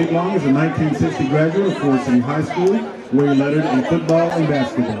 Mr. Lieblang is a 1960 graduate of Forrest City High School, where he lettered in football and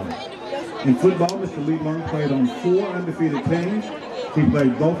basketball. In football, Mr. Lieblang played on 4 undefeated teams. He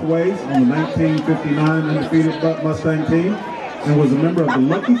played both ways on the 1959 undefeated Mustang team and was a member of the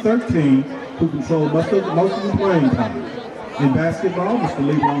Lucky 13, who controlled most of the playing time. In basketball, Mr.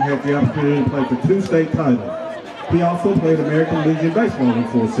 Lieblang had the opportunity to play for 2 state titles. He also played American Legion baseball in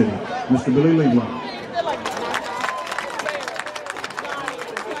Forrest City. Mr. Billy Lieblang.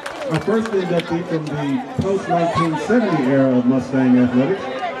 Our first inductee from the post-1970 era of Mustang athletics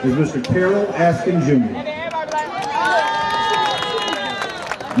is Mr. Carroll Askin Jr.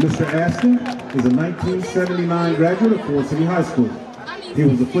 Mr. Askin is a 1979 graduate of Forrest City High School. He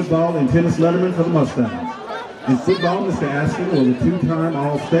was a football and tennis letterman for the Mustangs. In football, Mr. Askin was a two-time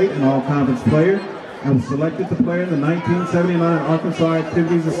All-State and All-Conference player and was selected to play in the 1979 Arkansas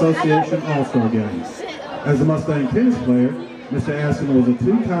Activities Association All-Star Game. As a Mustang tennis player, Mr. Askin was a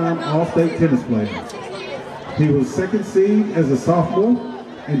two-time All-State tennis player. He was second seed as a sophomore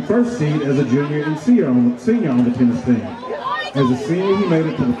and first seed as a junior and senior on the tennis team. As a senior, he made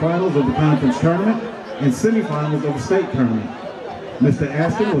it to the finals of the conference tournament and semifinals of the state tournament. Mr.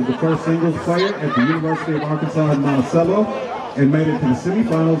 Askin was the first singles player at the University of Arkansas in Monticello and made it to the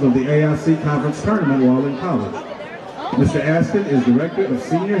semifinals of the AIC conference tournament while in college. Mr. Askin is Director of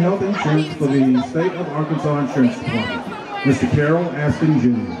Senior Health Insurance for the State of Arkansas Insurance Department. Mr. Carroll Askin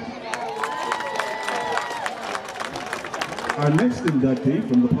Jr. Our next inductee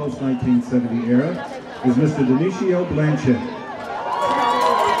from the post-1970 era is Mr. Denicio Blanchett.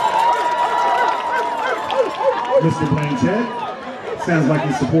 Mr. Blanchett, sounds like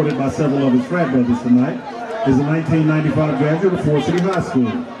he's supported by several of his frat brothers tonight, is a 1995 graduate of Forrest City High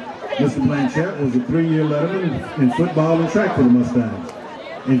School. Mr. Blanchett was a 3-year letterman in football and track for the Mustangs.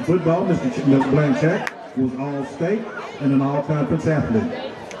 In football, Mr. Blanchett was All-State and an All-Conference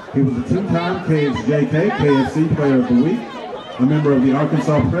athlete. He was a two-time KFC Player of the Week, a member of the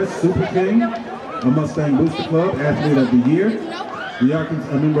Arkansas Press Super King, a Mustang Booster Club Athlete of the Year, a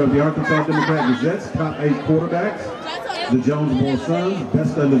member of the Arkansas Democrat Gazette's Top 8 Quarterbacks, the Jonesboro Suns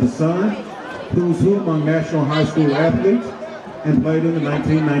Best Under the Sun, Who's Who among National High School Athletes, and played in the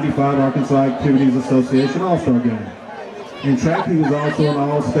 1995 Arkansas Activities Association All-Star Game. In track, he was also an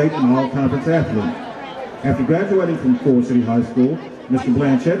All-State and All-Conference athlete. After graduating from Forrest City High School, Mr.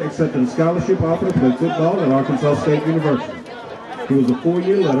 Blanchett accepted a scholarship offer to play football at Arkansas State University. He was a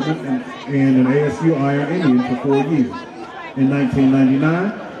 4-year letterman and an ASU Iron Indian for 4 years. In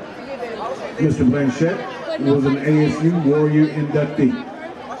 1999, Mr. Blanchett was an ASU Warrior inductee.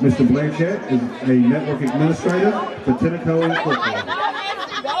 Mr. Blanchett is a network administrator for Tenneco Incorporated.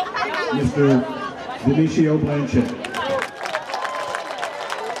 Mr. Denicio Blanchett.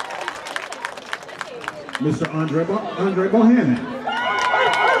 Mr. Andre Bohannon.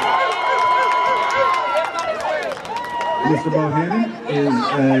 Mr. Bohannon is a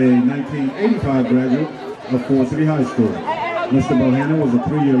 1985 graduate of Forrest City High School. Mr. Bohannon was a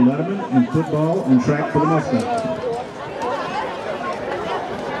 3-year letterman in football and track for the Mustangs.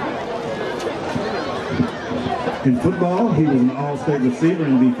 In football, he was an All-State receiver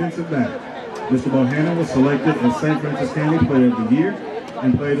and defensive back. Mr. Bohannon was selected as St. Francis County Player of the Year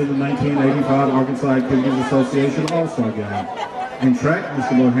and played in the 1985 Arkansas Activities Association All-Star Game. In track,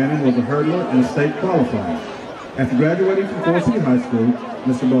 Mr. Bohannon was a hurdler and a state qualifier. After graduating from Forrest City High School,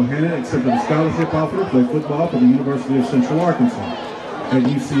 Mr. Bohannon accepted a scholarship offer to play football for the University of Central Arkansas. At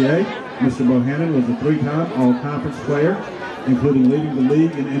UCA, Mr. Bohannon was a 3-time All-Conference player, including leading the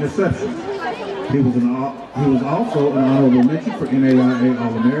league in interceptions. He was also an honorable mention for NAIA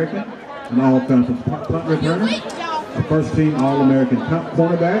All-American, an All-Conference punt returner, a first-team All-American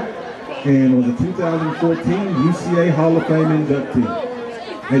cornerback, and was a 2014 UCA Hall of Fame inductee.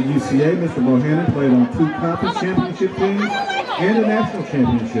 At UCA, Mr. Bohannon played on 2 conference championship teams and a national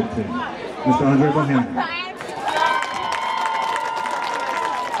championship team. Mr. Andre Bohannon.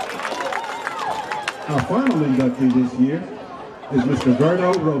 Our final inductee this year is Mr.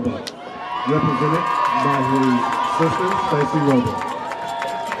 Verdo Roebuck, represented by his sister, Stacy Roebuck.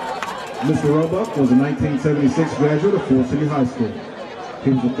 Mr. Roebuck was a 1976 graduate of Forrest City High School. He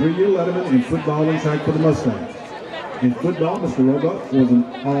was a 3-year letterman in football and track for the Mustangs. In football, Mr. Roebuck was an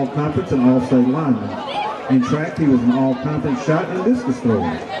All-Conference and All-State lineman. In track, he was an All-Conference shot and discus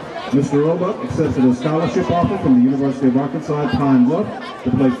thrower. Mr. Roebuck accepted a scholarship offer from the University of Arkansas at Pine Bluff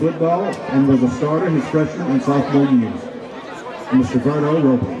to play football and was a starter his freshman and sophomore years. Mr. Verdo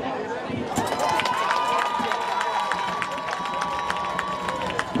Roebuck.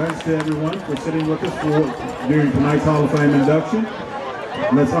 Thanks to everyone for sitting with us during tonight's Hall of Fame induction.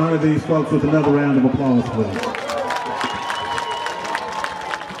 Let's honor these folks with another round of applause, please.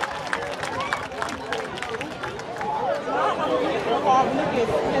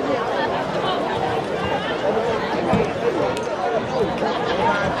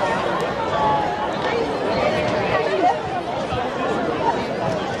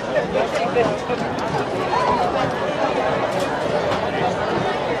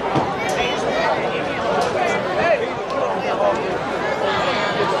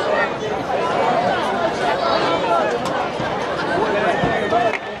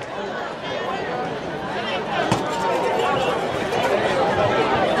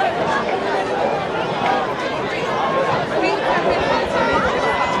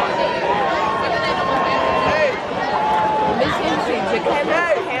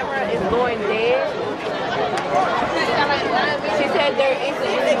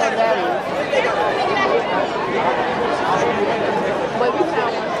 what that is. Wait, we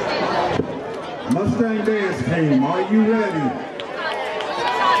found one. Mustang dance team, are you ready?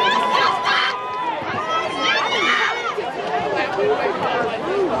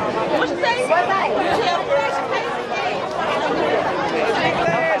 What you say? What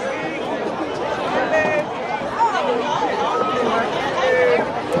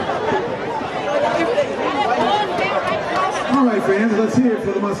All right, fans, let's hear it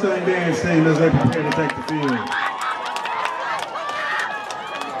for the Mustang dance team as they prepare to take the field.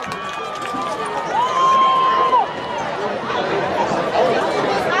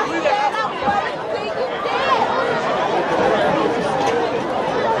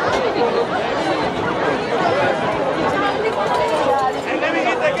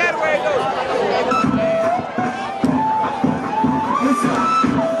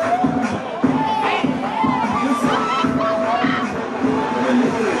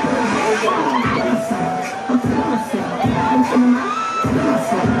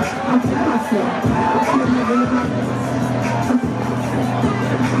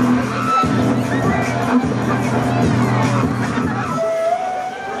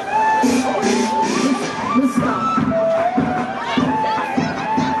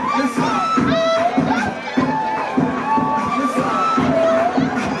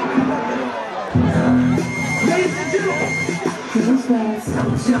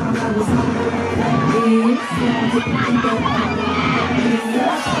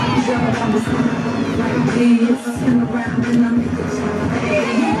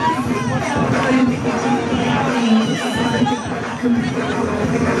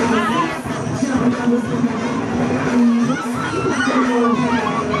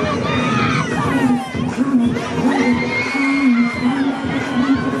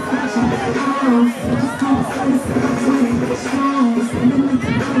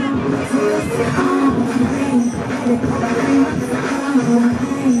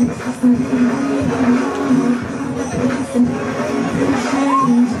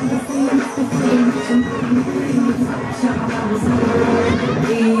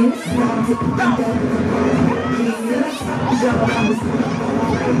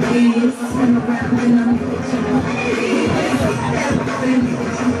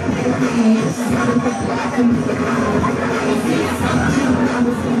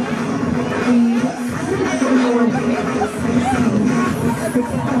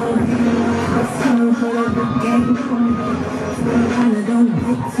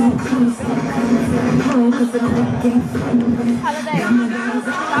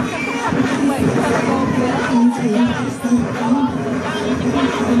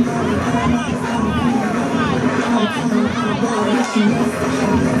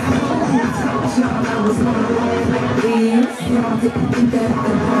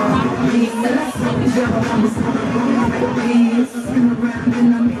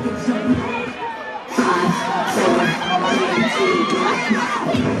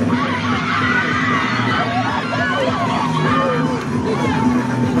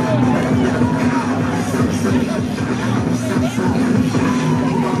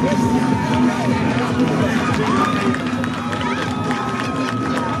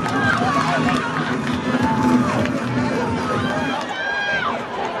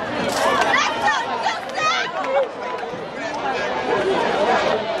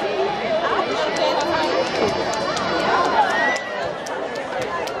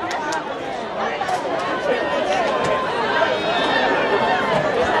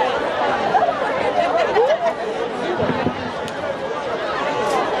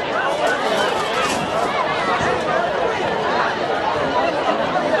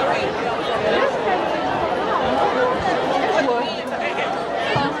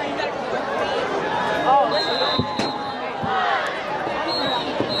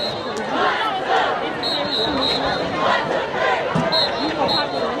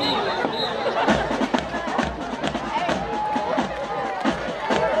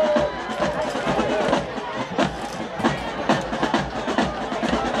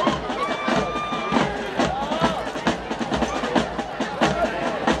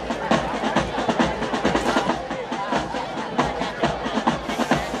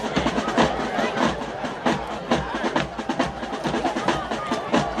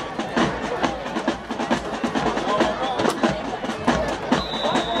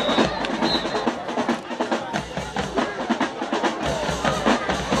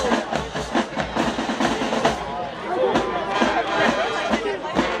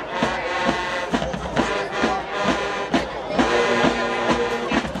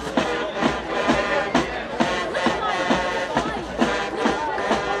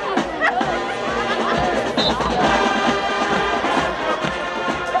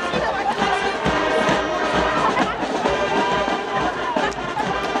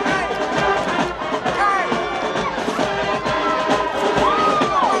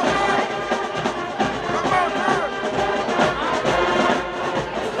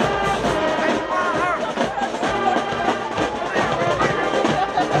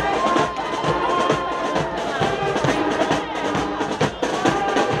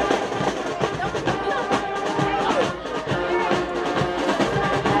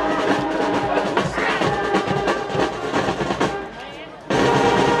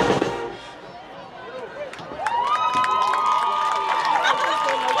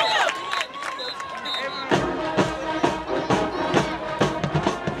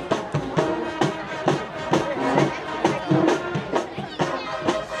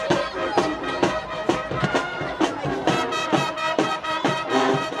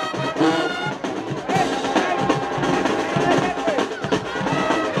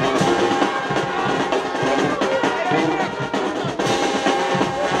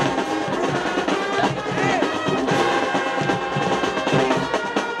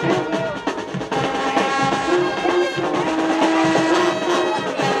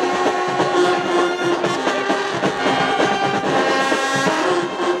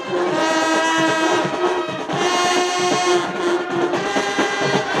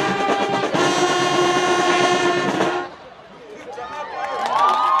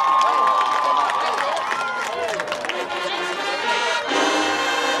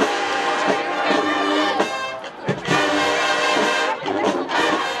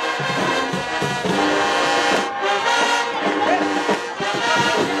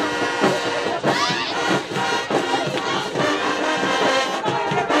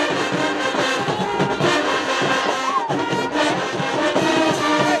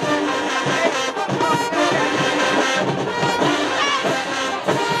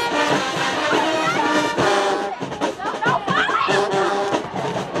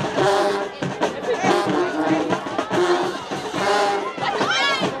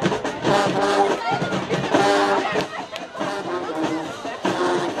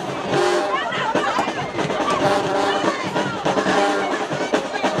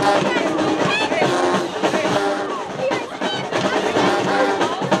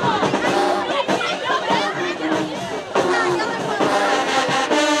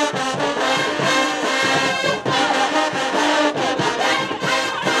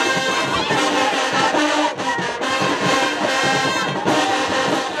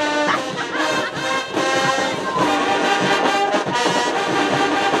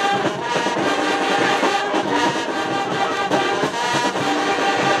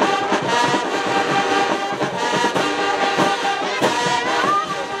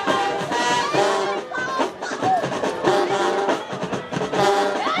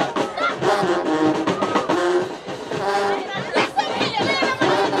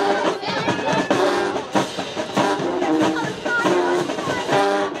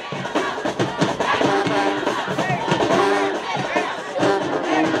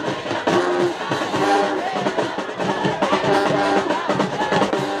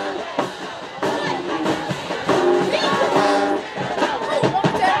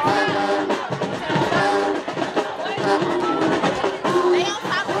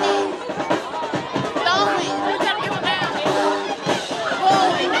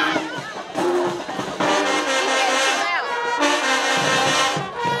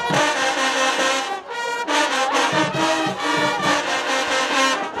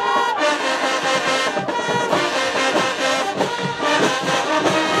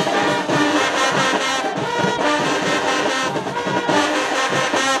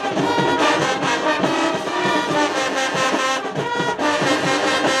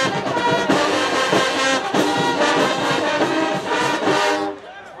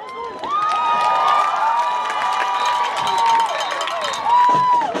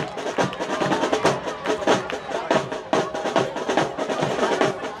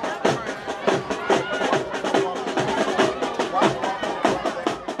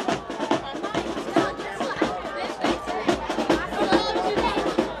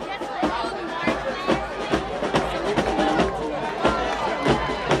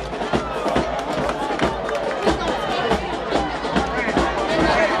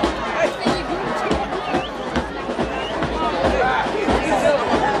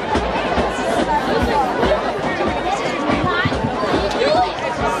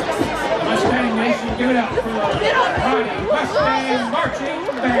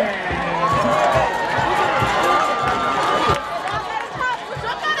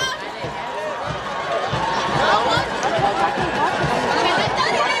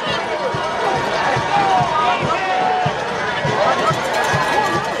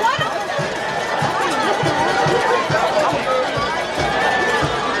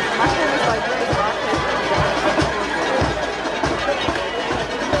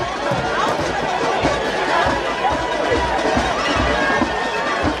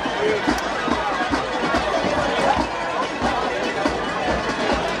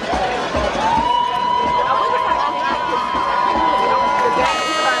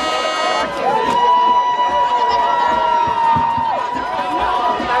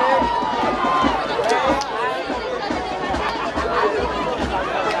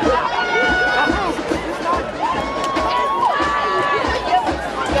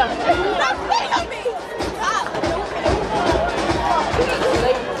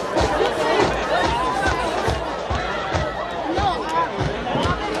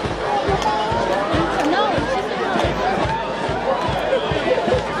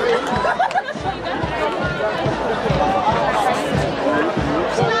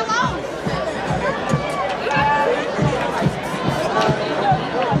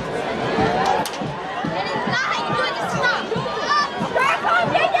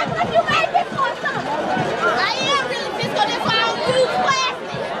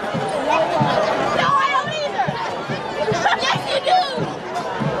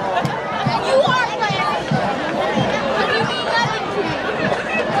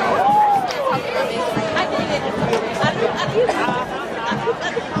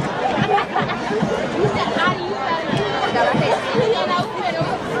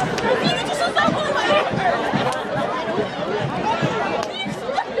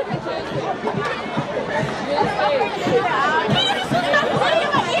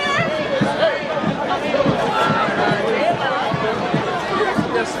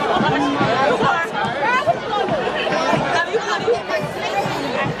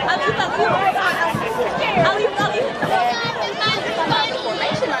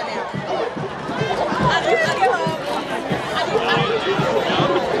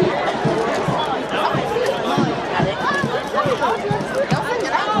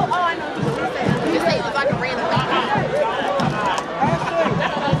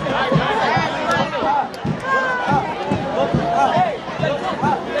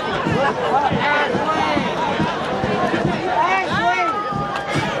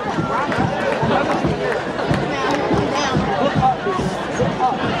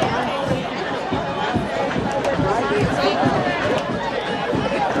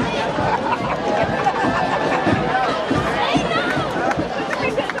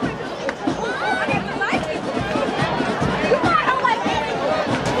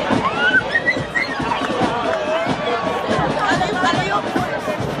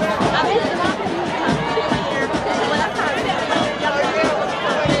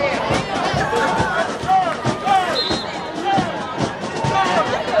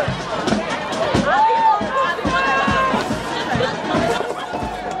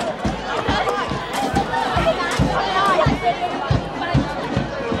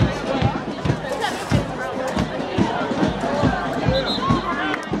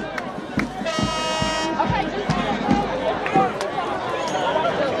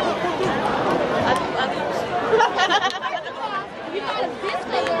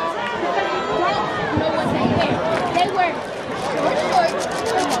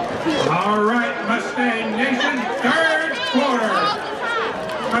 All right, Mustang Nation, third quarter.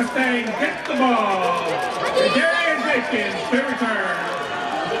 Mustang get the ball. Darius Aikens to return.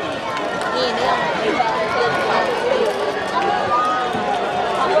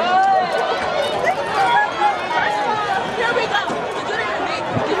 Here we go.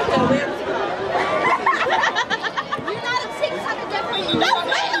 You're not a TikTok different.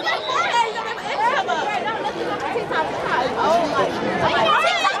 Oh my God.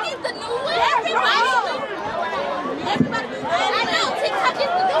 TikTok is the new one. Everybody. I know TikTok is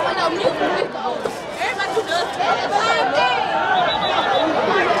the new one. No, music is the old. Everybody does it.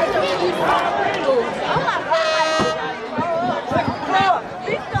 Oh my God.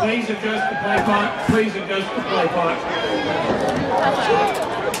 Please adjust the play font. Please adjust the play font.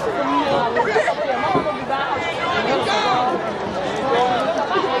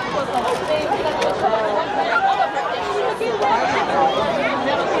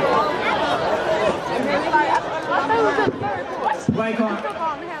 Play clock.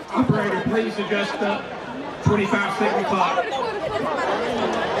 Operator, please adjust the 25-second clock.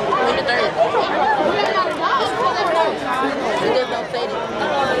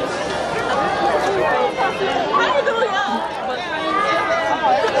 How you doing, y'all?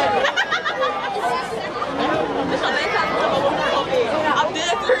 I'm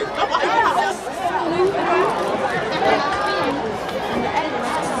dead serious.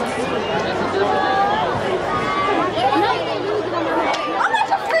 I'm not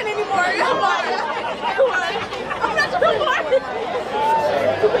your friend anymore. I'm not your friend.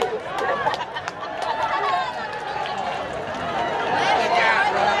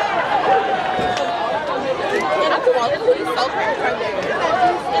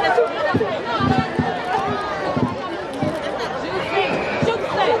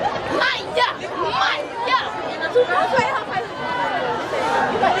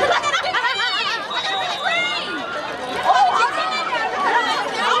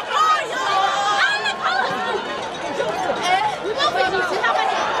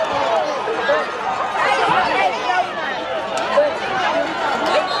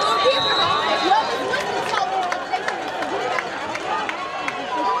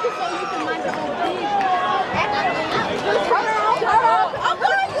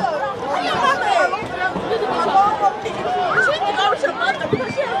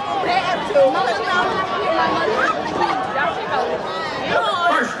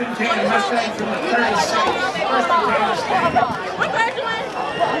 First and 10, Mustang from the 36. First and 10, Mustang. What grade you in?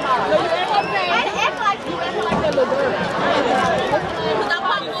 I act like you act like that little girl. Because I'm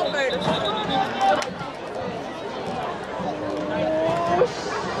not little bird.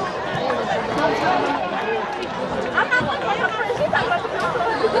 I'm not going to call your friend. She's talking about the girl.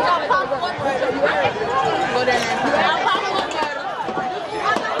 Because I'm not one bird. Go down there. I'm not one bird.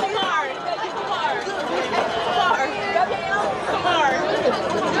 I'm not the car. Come on.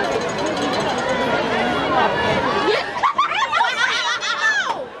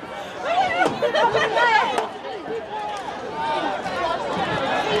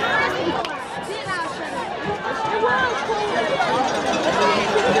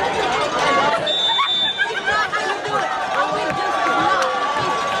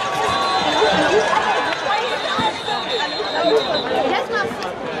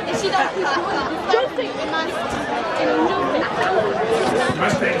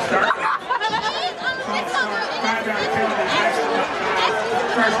 Mustang start. 5-yard penalty.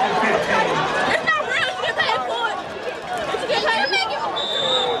 First and 15. It's not real. You get paid for it. You get paid to make it.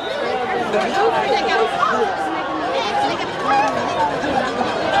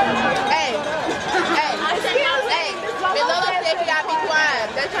 Hey. Below said you gotta be quiet.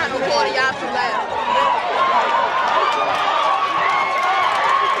 They're trying to record y'all too loud.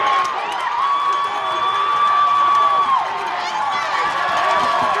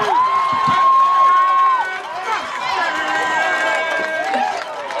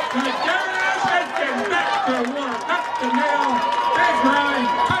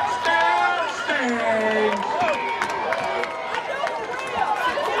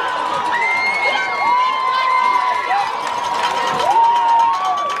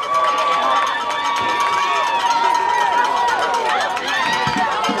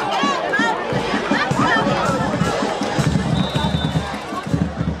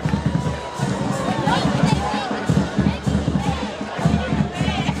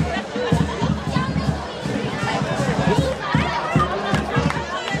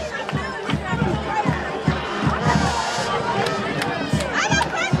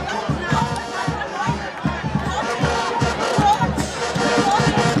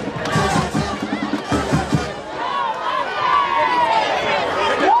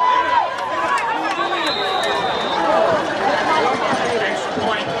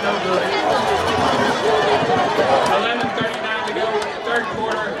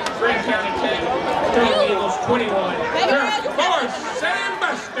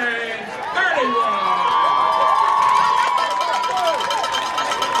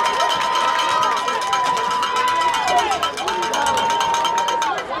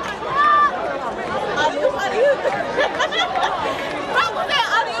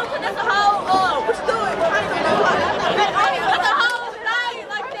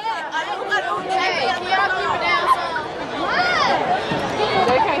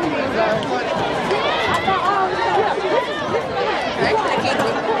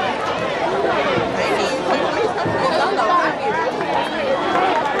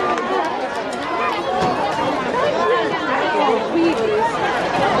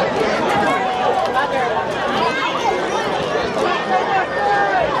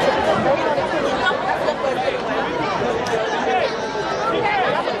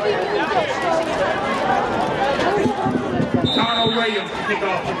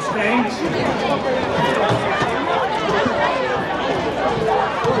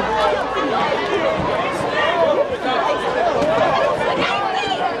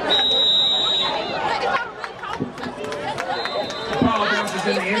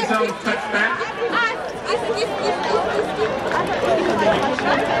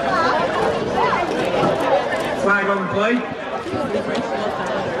 flag on the play.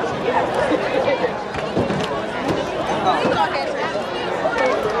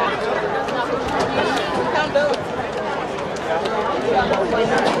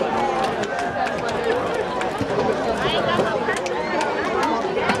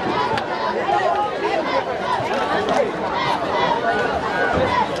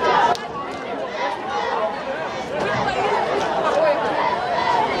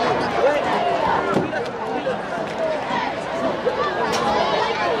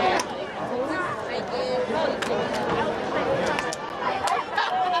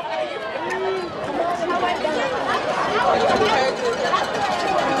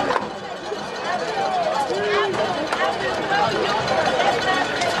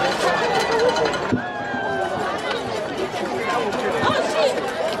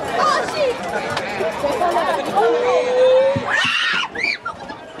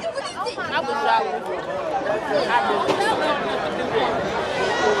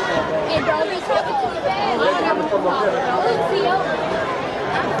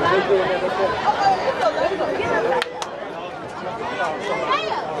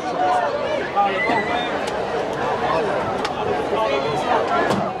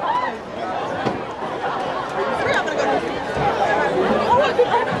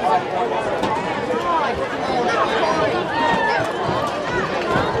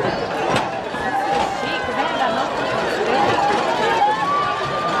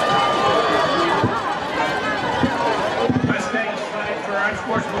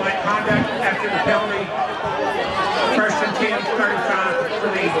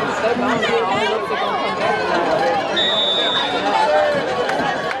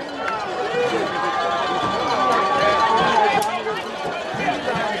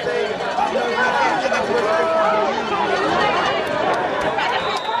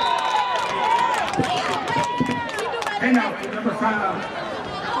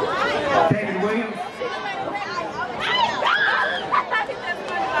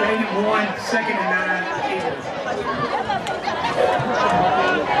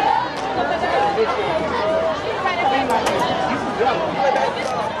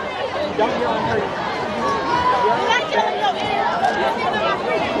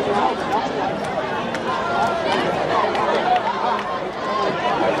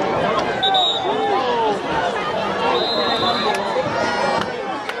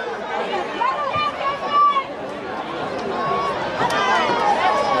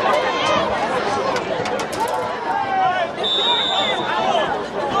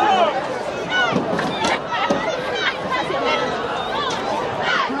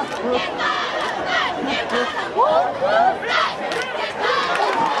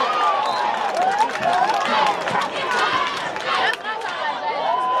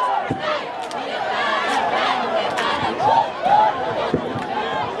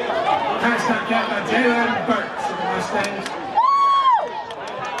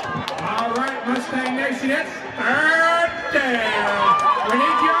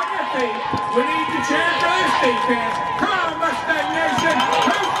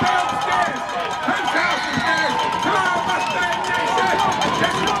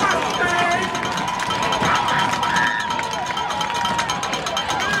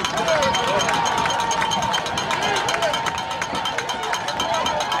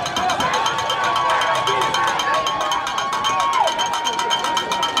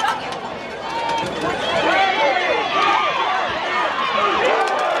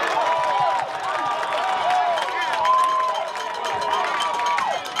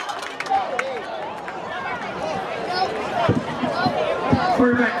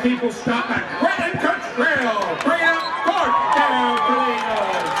 Quarterback people stop at Greene Coach Trail. Bring up fourth down for the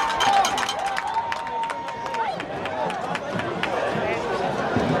Eagles.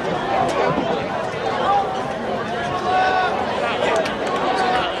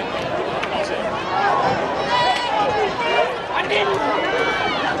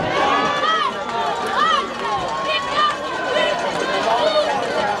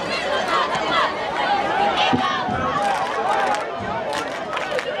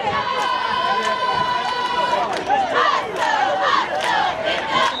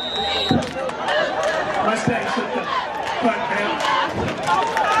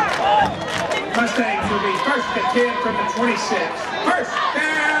 Mustangs will be first and 10 from the 26. First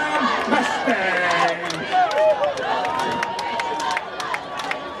down, Mustangs.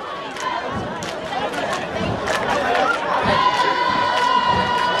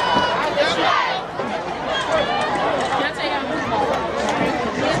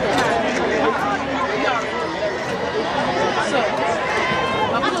 So,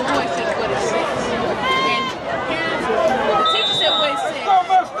 I'm going to voice it what it says. And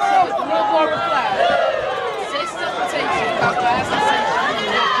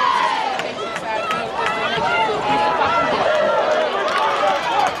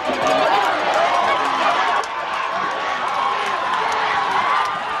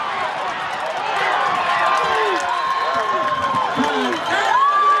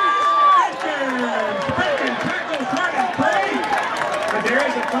But there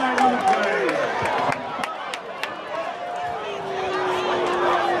is a flag on the play.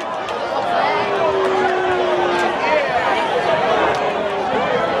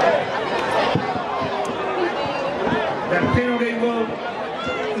 That penalty will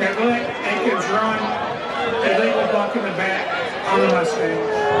neglect Aiken's run. Illegal block in the back on the Mustangs.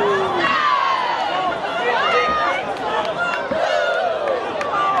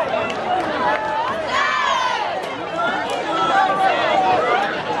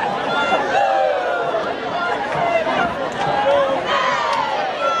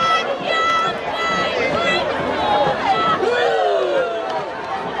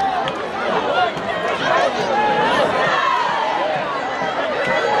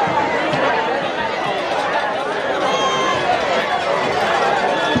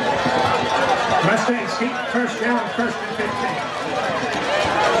 Mustangs keep first down, first and 15.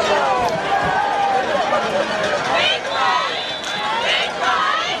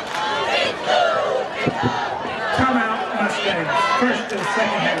 Timeout, Mustangs. First and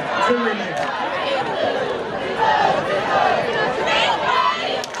second half. 2 remaining.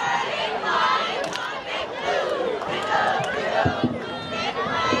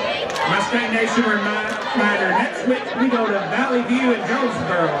 Mustang Nation reminder, next week we go to Valley View and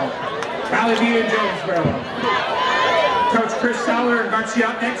Jonesboro. Valley View and Jonesboro. Coach Chris Soller invites you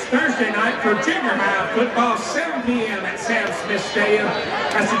out next Thursday night for junior high football, 7 p.m. at Sam Smith Stadium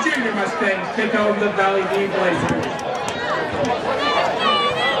as the Junior Mustangs take over the Valley View Blazers.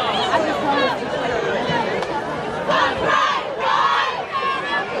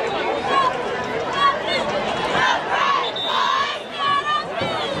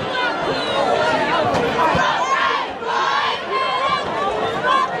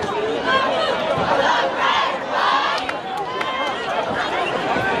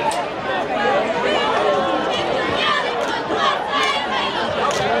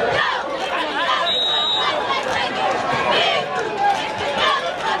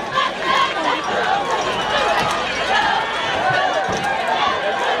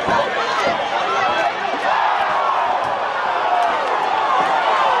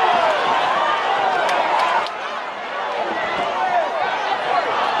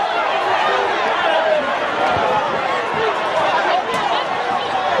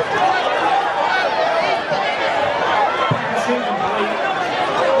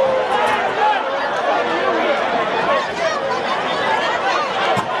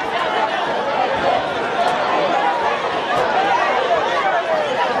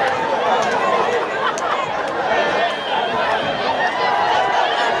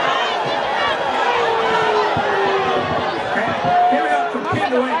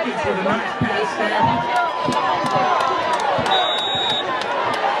 With a nice pass there.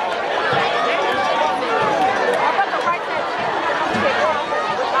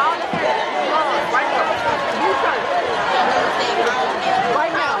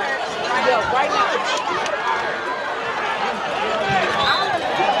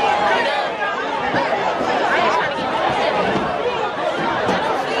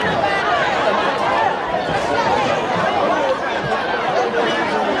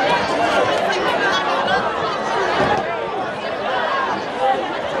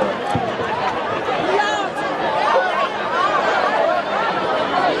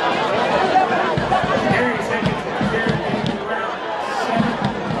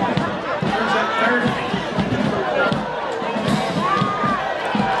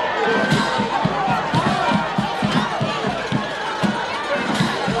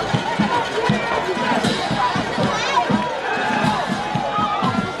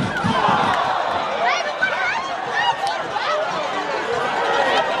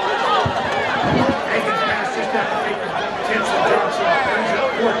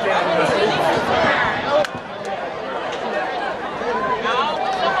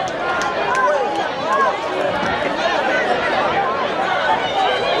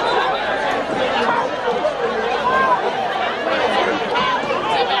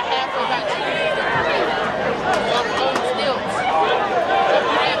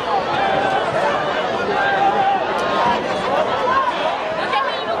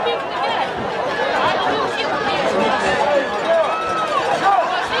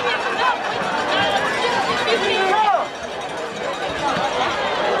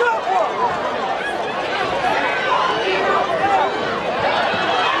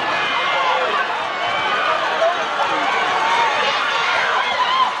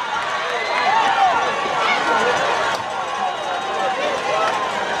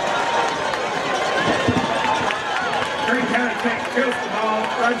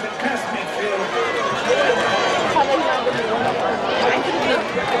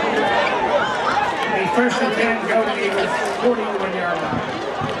 First and 10, Golden Eagles, 41-yard line.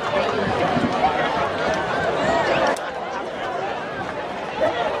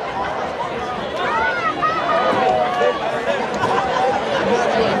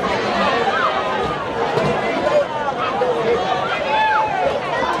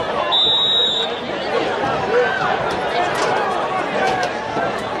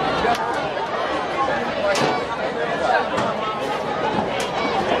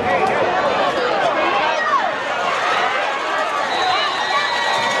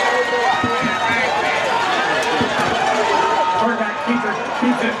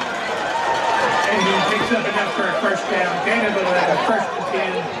 First down, gain of 11, first and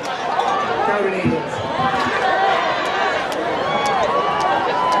 10, Golden Eagles.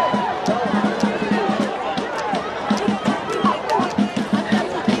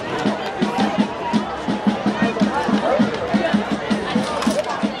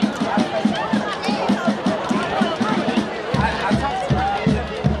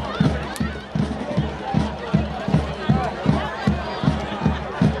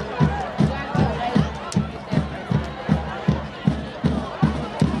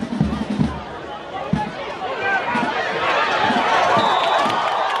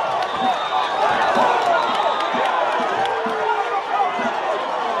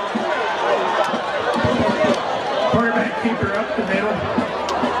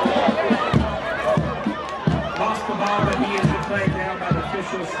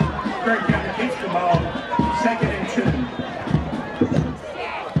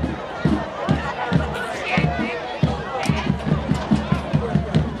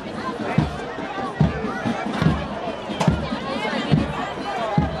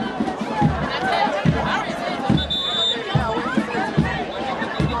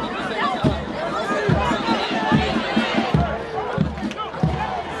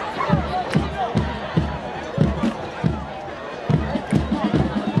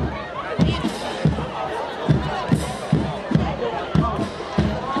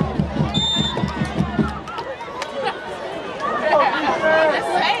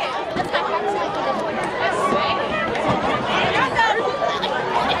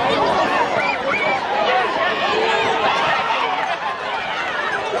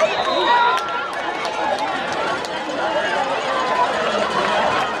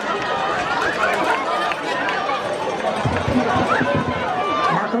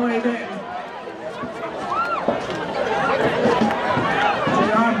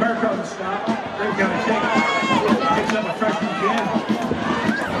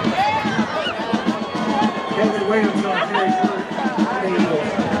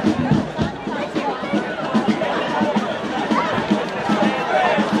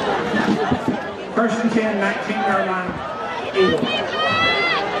 First and 10, 19-yard line, Eagles.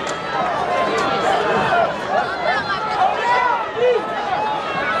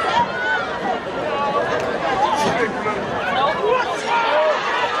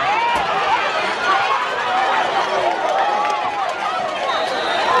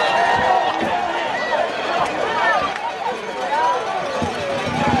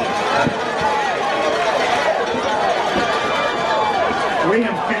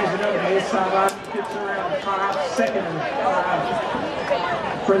 Williams carries it over to his sideline, gets around 5, second and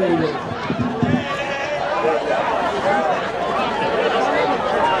 5 for the Eagles.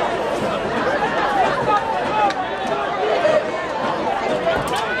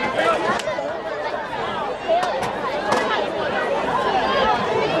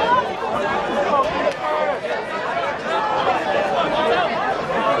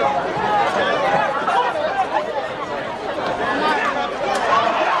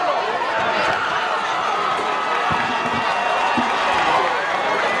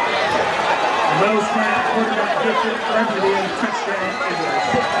 Low snap, quarterback gets it, runs it in, touchdown, Eagles.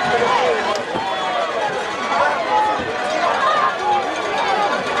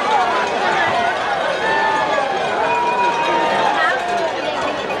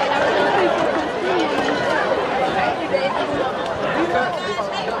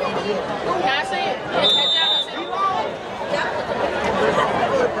 Can I see it?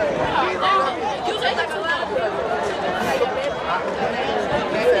 You take it too long.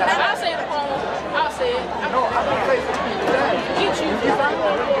 I'll say the phone. I'll say it. No, I'm going to say something. Get you.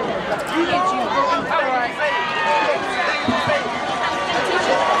 Get you. All right.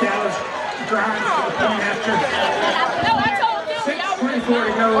 Dallas drives to the point after. No, I told them. 6:24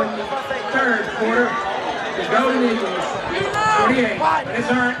 to go in the third quarter. The Golden Eagles, 48. But it's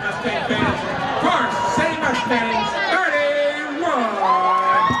all right, Mustang fans. Forrest, City Mustangs, 31.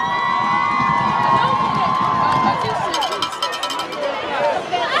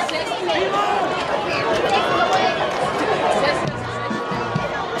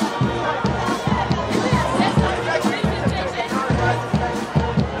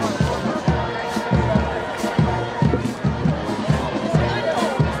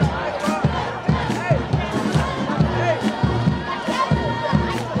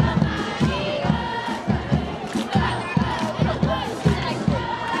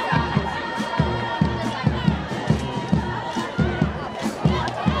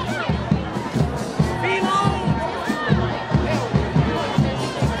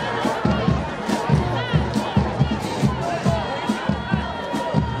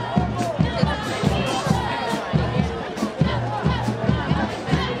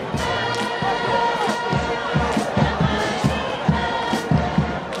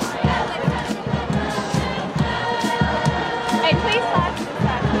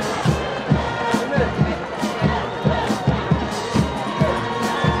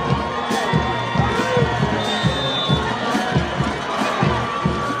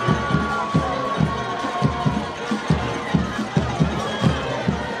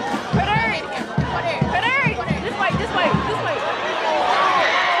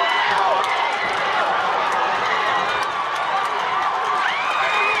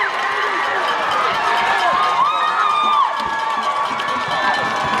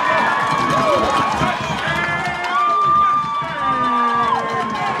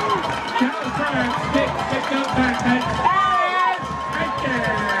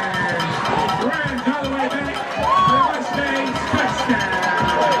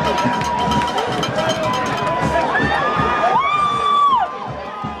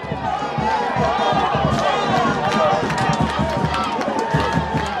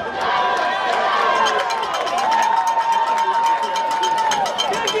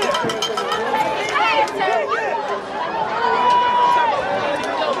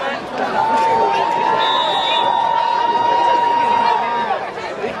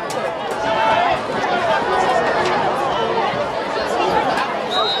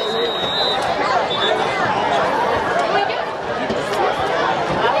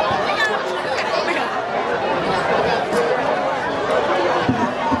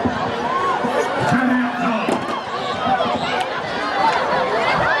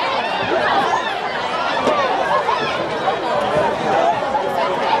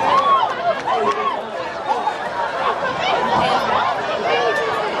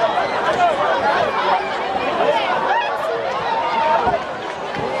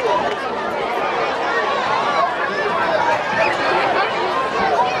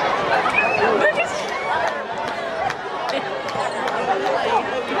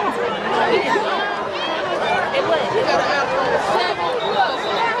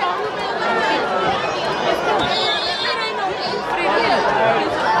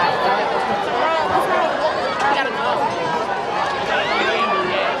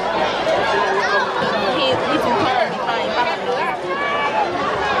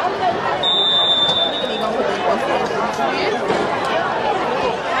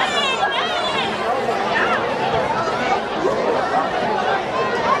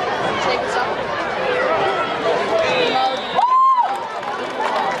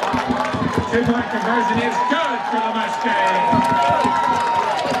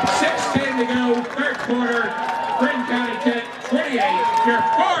 Your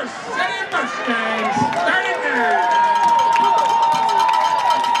Forrest City Mustangs, 39.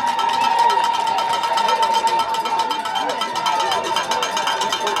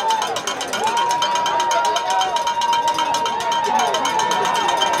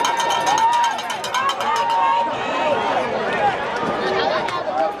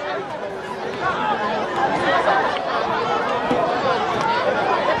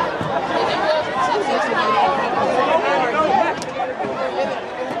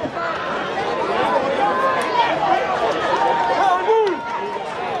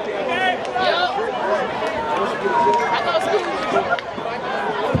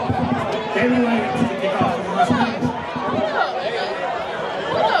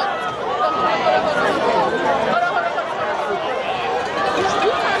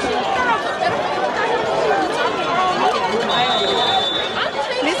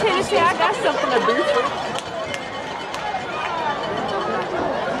 I got something to do.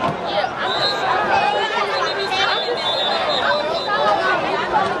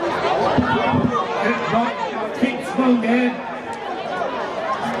 Keep slow, Dad.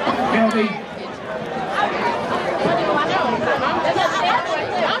 Kelby.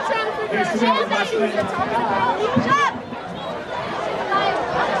 I'm trying to figure Here's the other Mustang.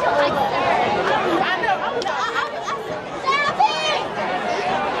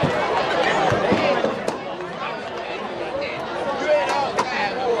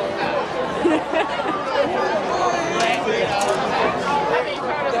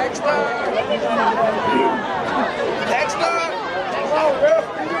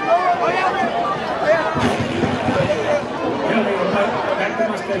 Back to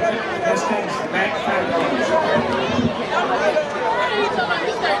Mustangs, back 5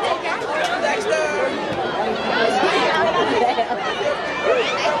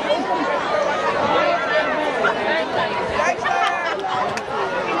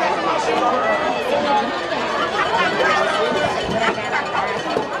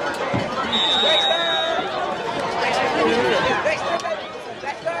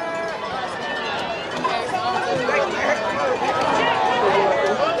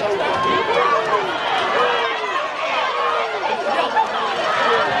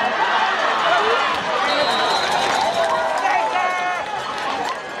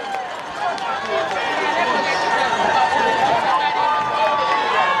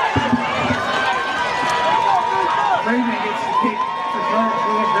 Greene gets the kick for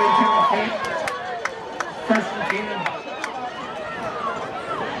Charlottesville, Greene County kick. First and 10.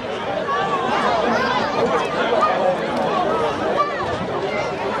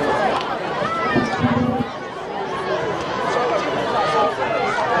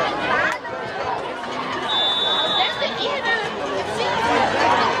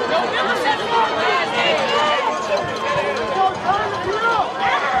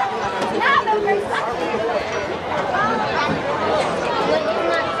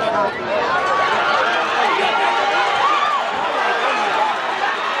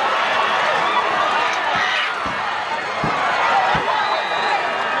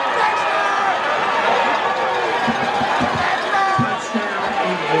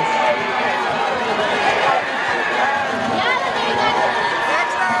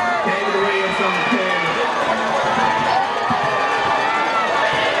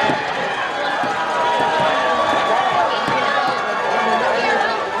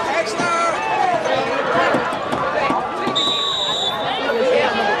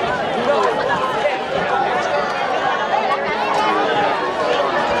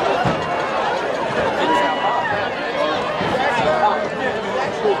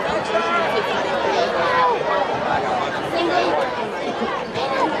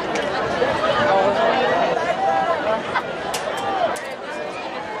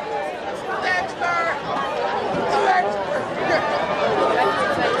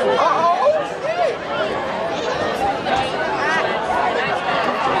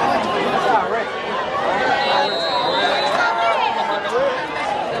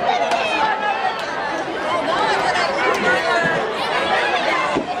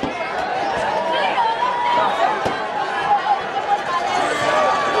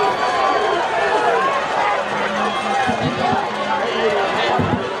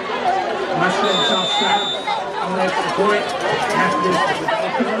 Mustangs offside on that point.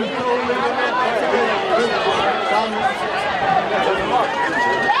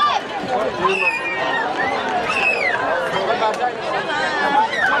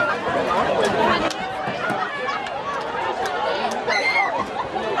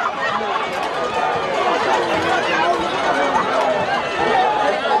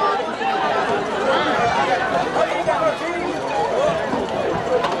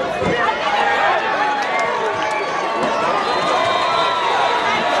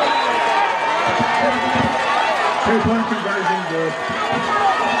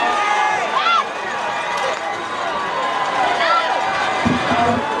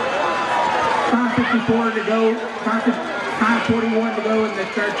 5:41 to go. 5:41 to go in the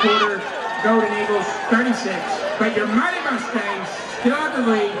third quarter. Golden Eagles 36. But your Mighty Mustangs still have the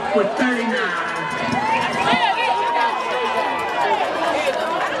lead with 39.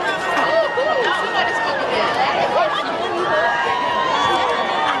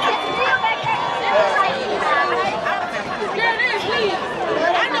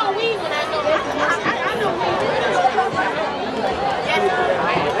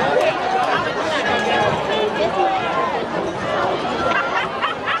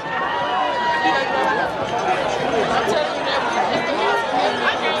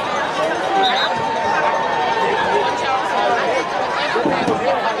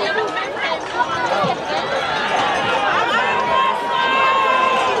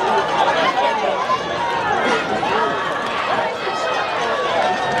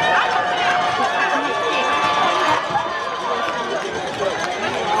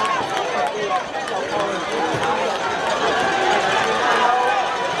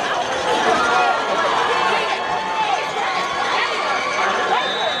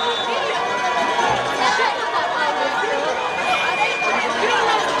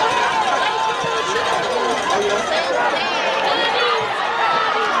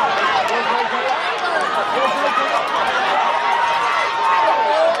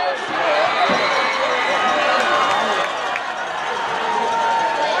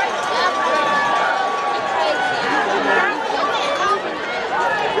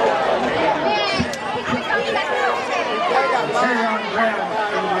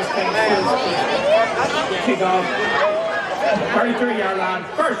 Kickoff, 33-yard line,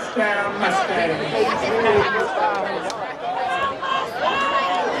 first down, Mustang.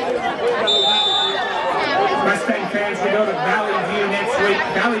 Mustang fans, we go to Valley View next week.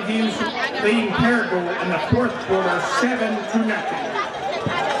 Valley View's leading Paragould in the fourth quarter, 7-0.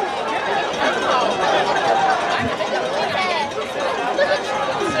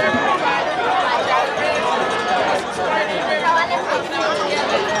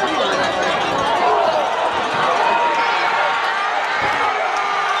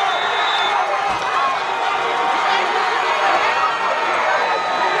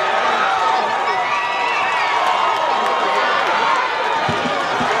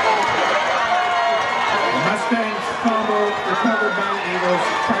 Recovered by the Eagles,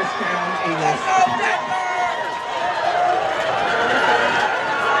 first down, Eagles.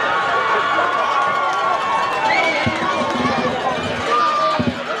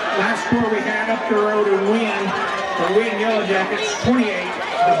 Last score we had up the road and win. The Win Yellow Jackets 28,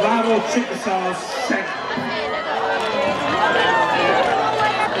 the Bravo Chickasaws 7.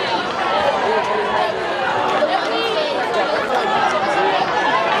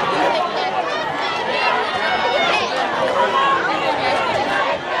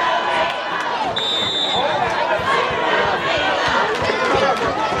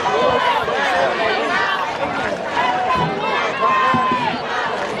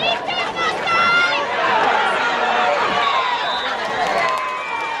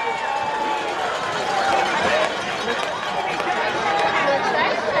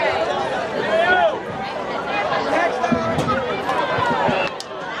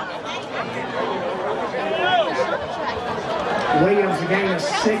 Williams, a gain of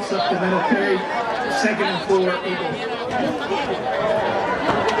 6 up the middle carry, 2nd and 4, Eagles.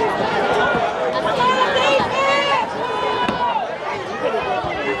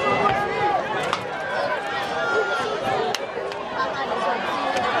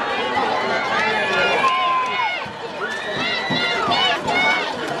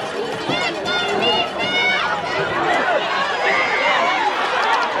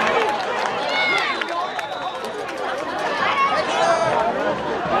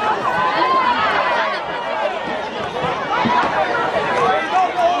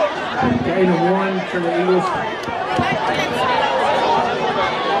 Gain of 1 for the Eagles.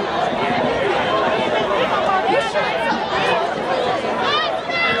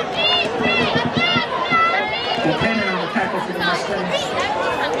 Depending on the tackle for the Mustangs.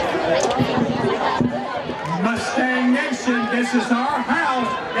 Mustang Nation, this is our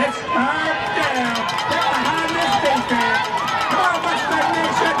house. It's our down. Get behind this defense. Come on, Mustang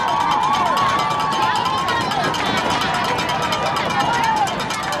Nation.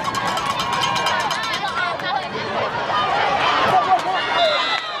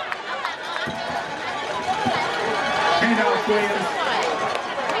 Williams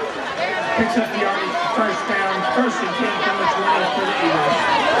picks up the yardage, first down, 1st and 10 from the 20 for the Eagles.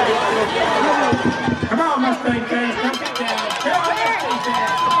 Come on, Mustang fans, come get down. Get on this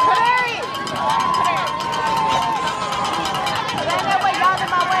defense.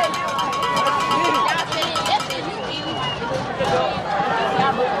 Come here.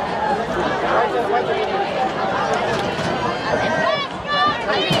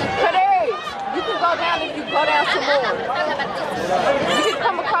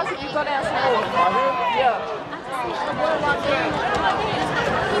 go down slow. Yeah.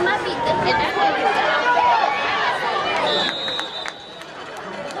 He might be good.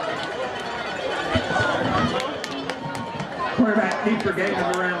 Quarterback keeper gave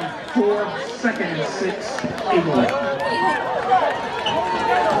him around 4 seconds and 6 Eagles.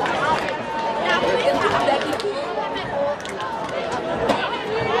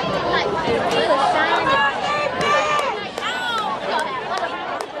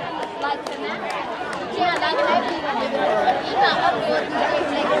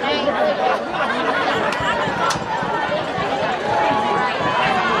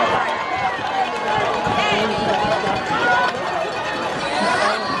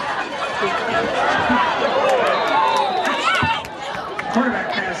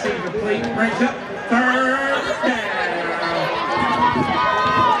 Quarterback pass incomplete, brings up 3rd down.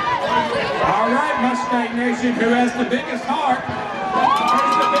 All right, Mustang Nation, who has the biggest heart?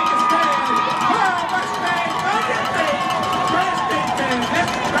 Who's the biggest fan? Oh, Mustang, on your feet. First defense,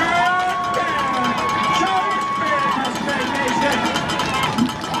 it's 3rd down. Show your spirit, Mustang Nation.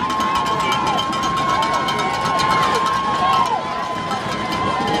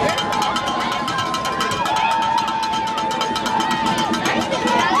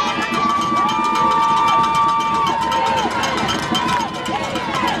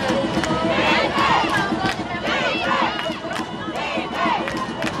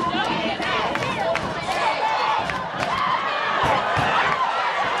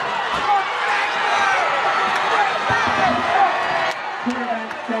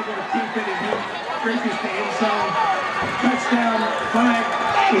 Reaches the end zone. Touchdown flag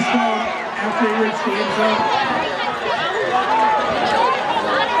was thrown after he reached the end zone.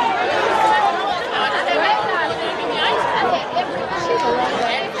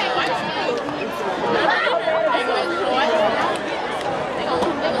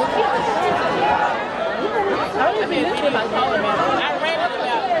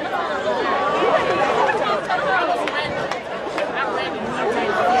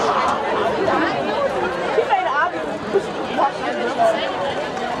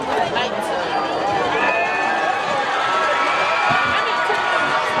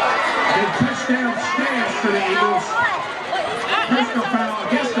 Touchdown stands for the Eagles. Personal foul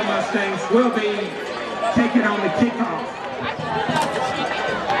against the Mustangs will be taken on the kickoff.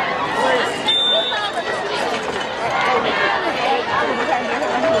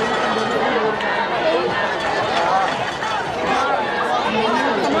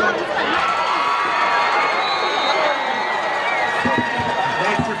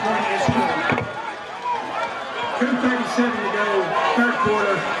 Extra point is good. 2:37 to go, 3rd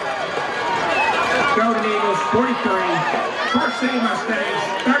quarter. Golden Eagles 43, Forrest City Mustangs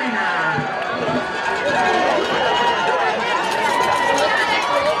 39.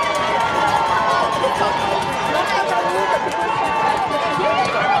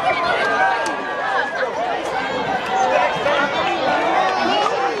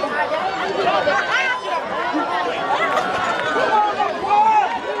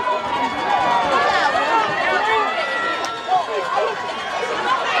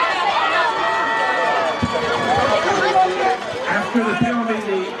 After the penalty,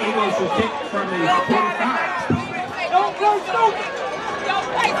 the Eagles will kick from the 45. Don't go stupid! Don't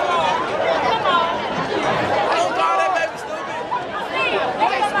play smart! Come on! Don't call that baby stupid!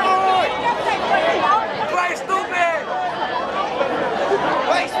 Play smart! Play stupid!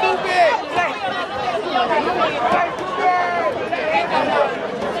 Play stupid! Play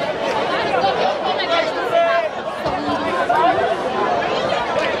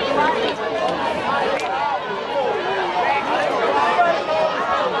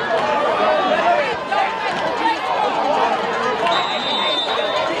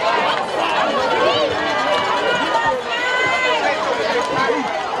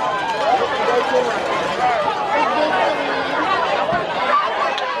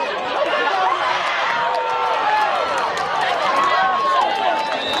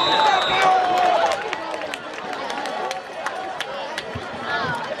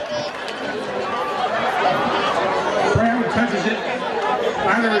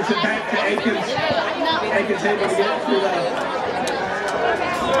It's it back to Aikens. Aikens able to get through that.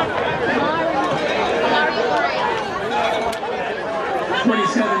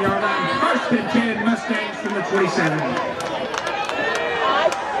 27-yard line. 1st and 10 Mustangs from the 27.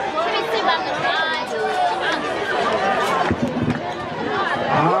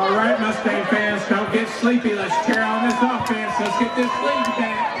 All right, Mustang fans, don't get sleepy. Let's cheer on this offense. Let's get this lead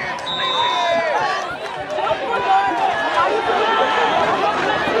back.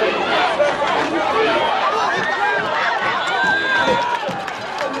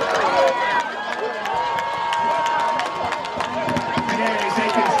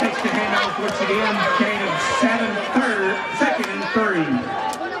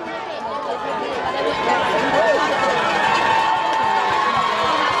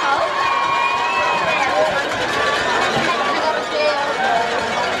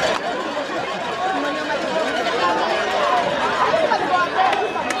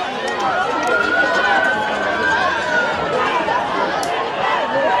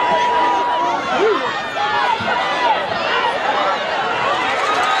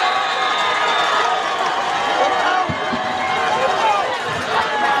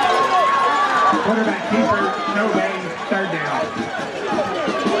 Quarterback keeper, no gain, third down.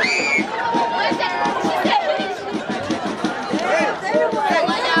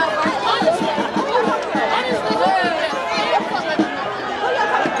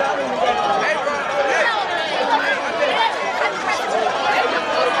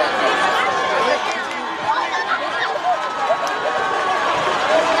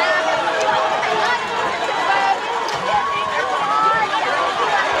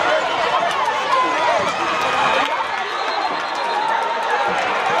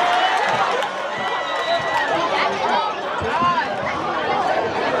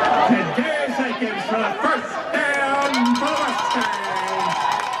 For the first down for the Mustangs.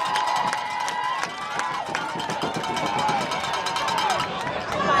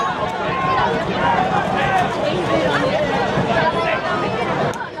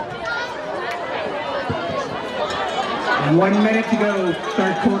 One minute to go,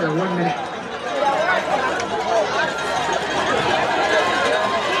 third quarter, 1 minute.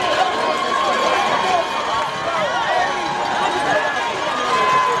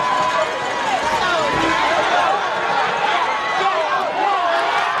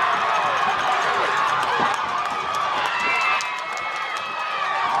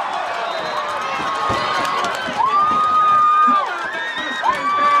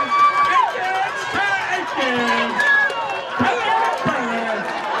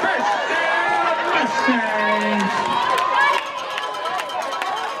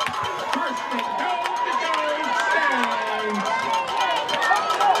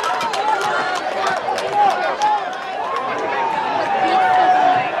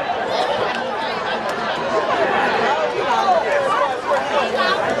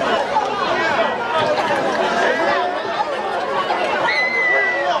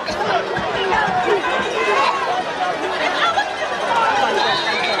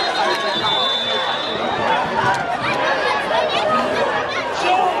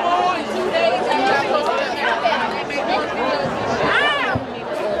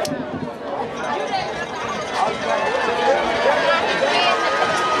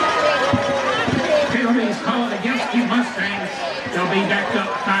 They'll be backed up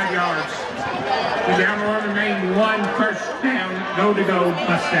 5 yards. The down will remain 1 first down, go to go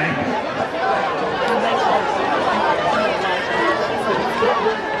Mustangs.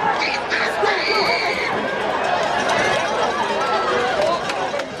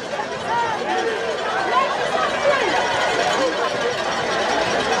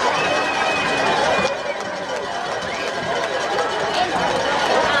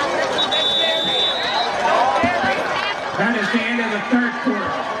 That is the end of the third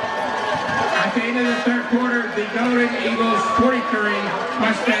quarter. At the end of the third quarter, the Golden Eagles 43,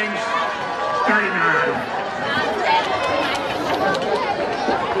 Mustangs 39.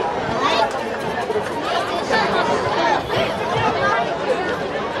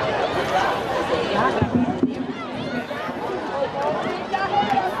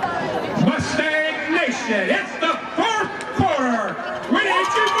 Mustang Nation, it's the fourth quarter. We need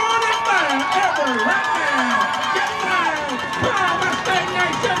you more than ever right now. Get loud. Come on, Mustang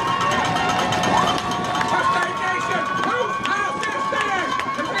Nation. Mustang Nation, whose house is this?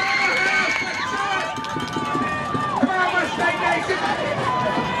 It's our house. Let's do it. Come on, Mustang Nation.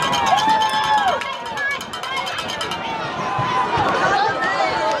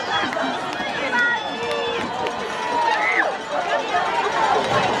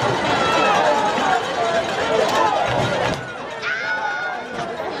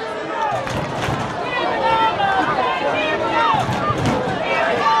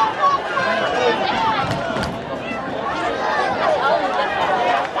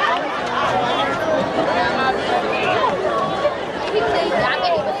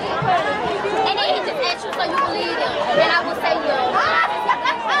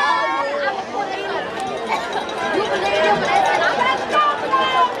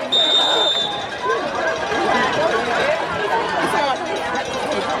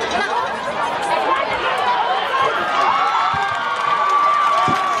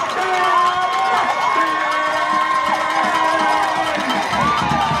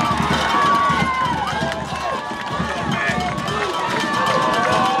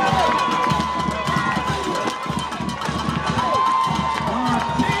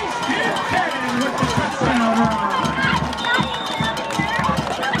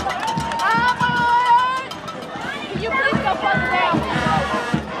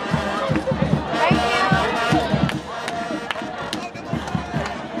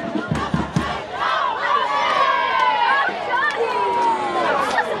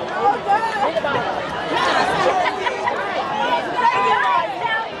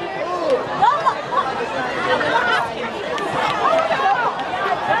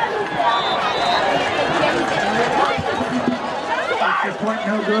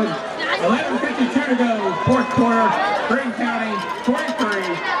 11:52 to go, fourth quarter, Greene County 23,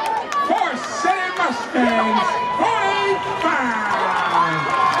 Forrest City Mustangs 45.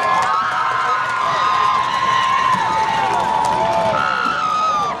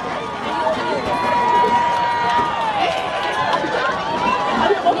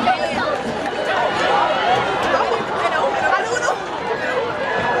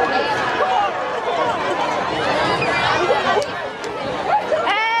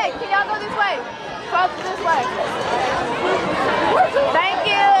 Thank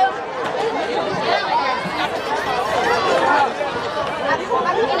you.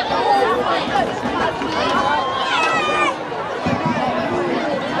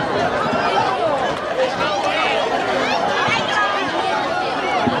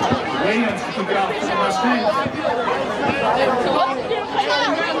 Williams to kick it off for the Mustangs.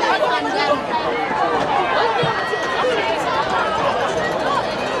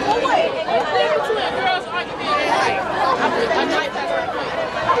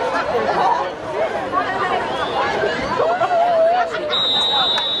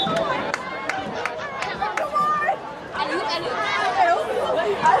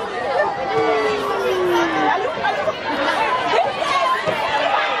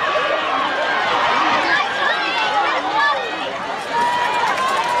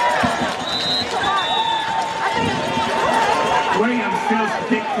 Williams steals the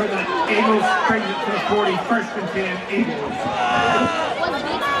kick for the Eagles, brings it to the 40, first and 10, Eagles.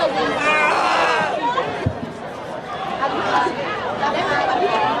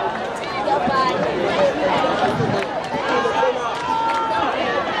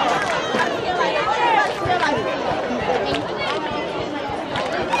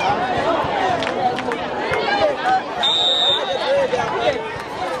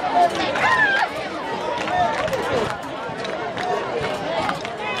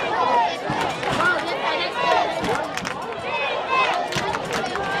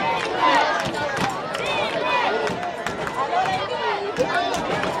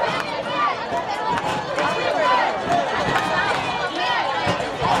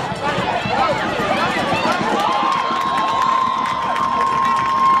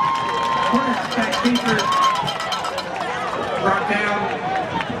 Brought down,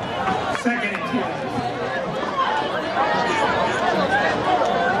 second and 10.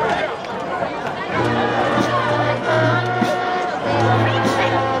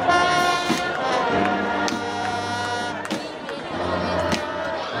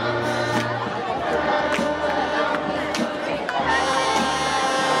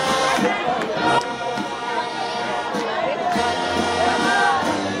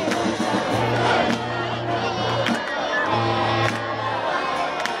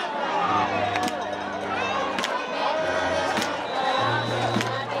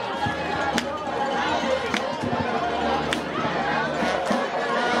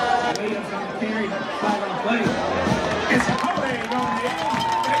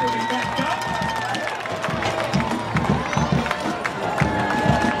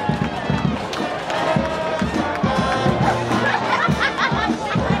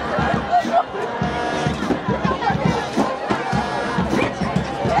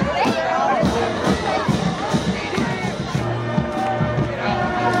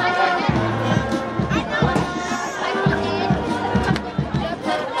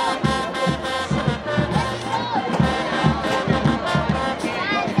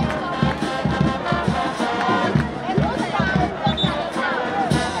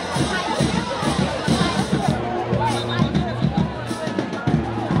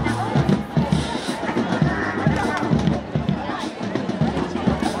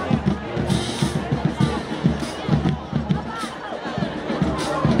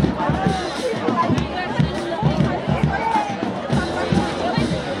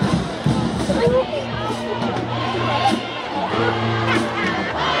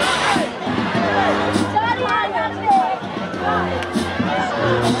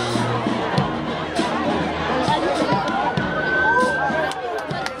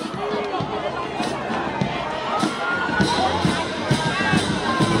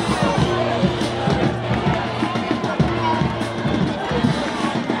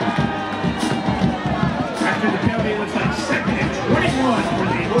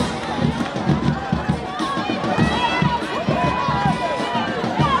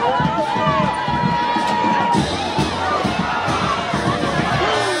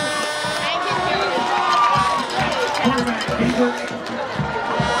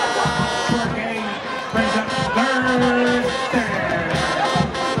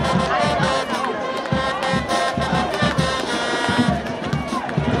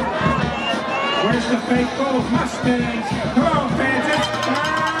 Michael Mustangs. Come on, fans, it's third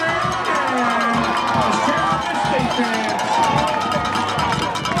down. Let's cheer on this defense.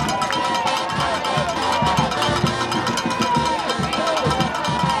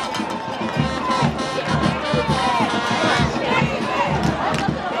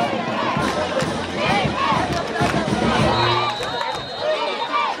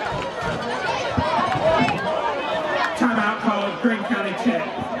 Timeout called, Greene County Tech.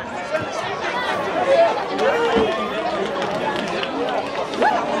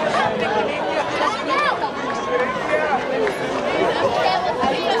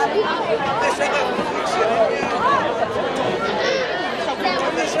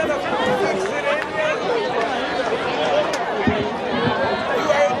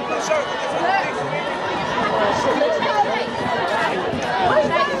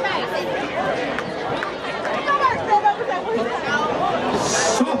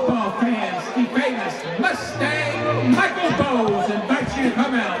 Softball fans, the famous Mustang Michael Bowes invites you to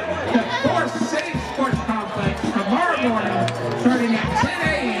come out to Forrest City Sports Complex tomorrow morning starting at 10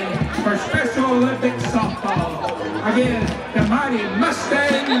 a.m. for Special Olympics softball. Again, the mighty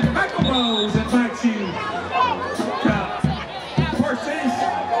Mustang Michael Bowes invites you to Forrest City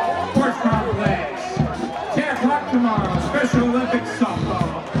Sports Complex. 10 o'clock tomorrow, Special Olympics softball.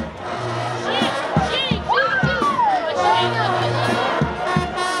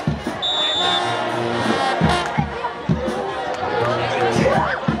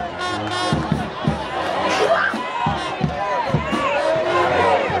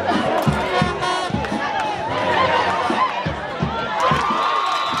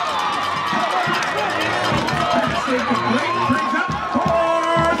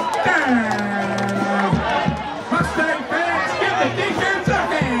 Mustang fans, give the defense a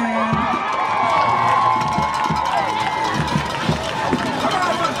hand! Come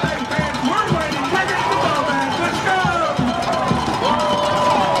on, Mustang fans, we're waiting. We're getting the ball back. Let's go!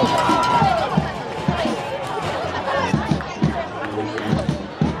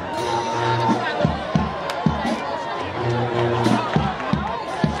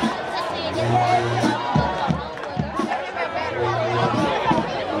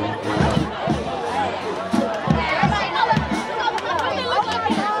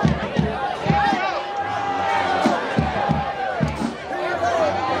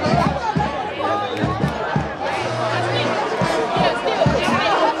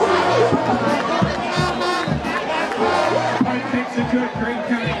 Takes a good Greene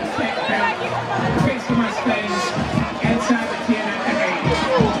County Tech back. Takes the Mustangs inside the 10 at the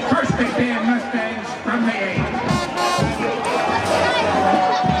 8. First and 10 Mustangs from the 8.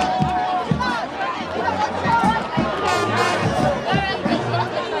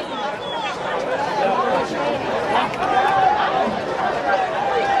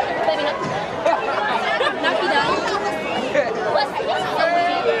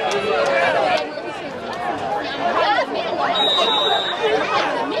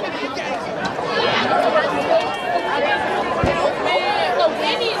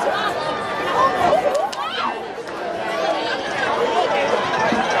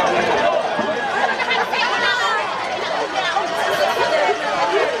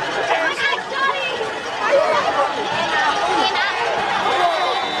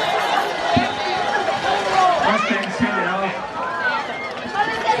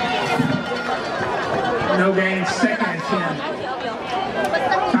 No gain, second and 10.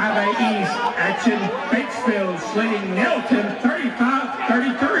 5A East, action, Batesville leading Nelton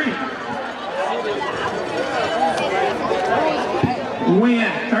 35-33.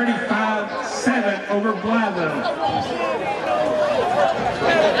 Win 35-7 over Blytheville.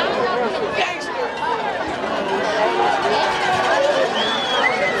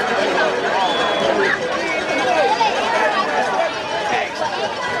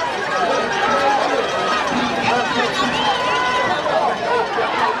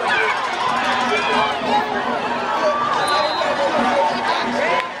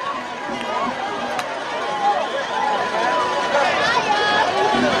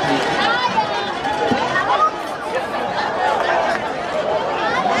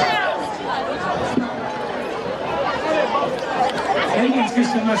 Higgins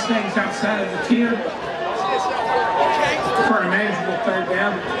gets the Mustangs outside of the 10 for a manageable third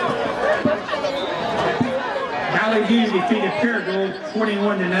down. Valley View defeated Paragould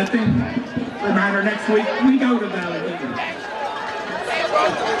 21-0. Reminder, next week we go to Valley View.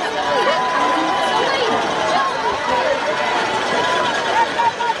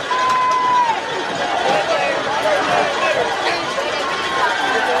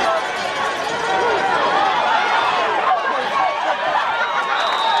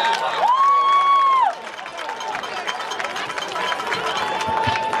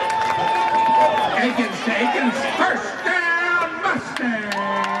 Akins to Akins. First down, Mustangs.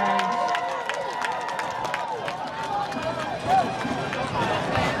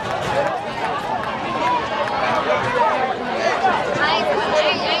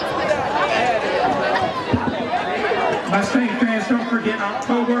 Mustang fans, don't forget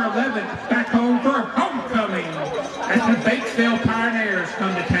October 11th, back home for homecoming as the Batesville Pioneers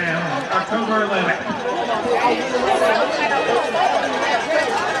come to town. October 11th.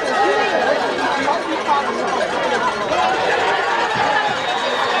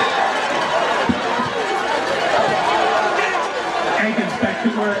 Akins back to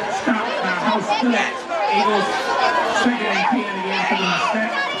where it stopped by house split. Eagles second and 10 again for the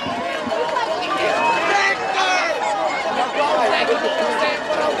Mustangs.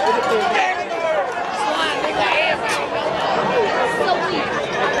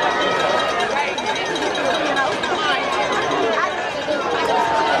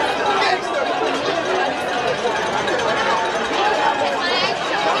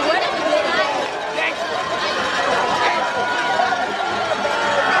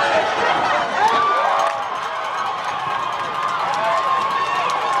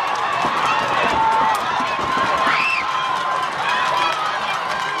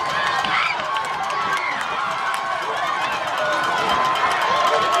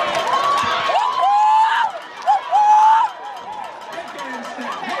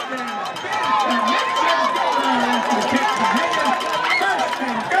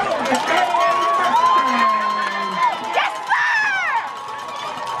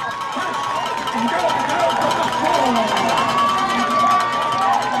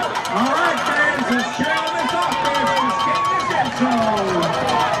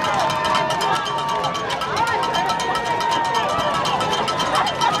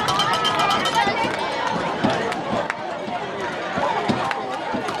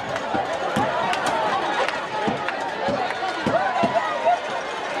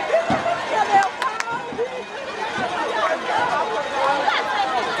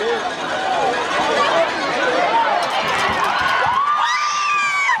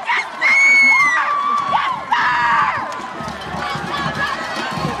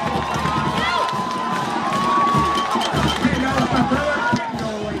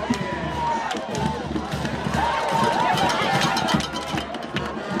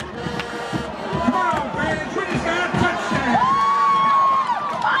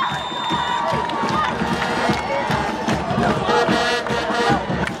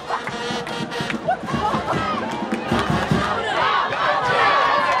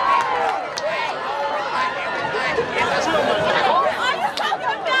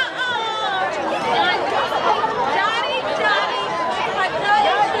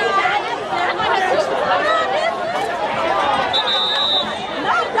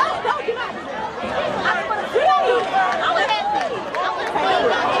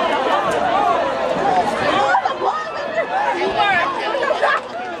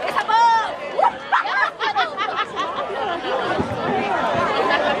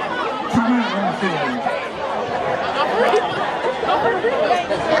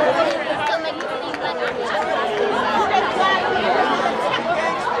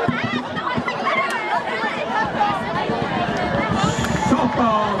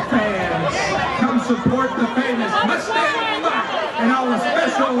 Softball fans, come support the famous Mustang and all the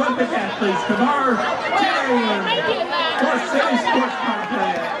Special Olympic athletes tomorrow 10 a.m. Forrest City Sports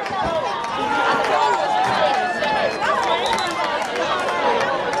Complex.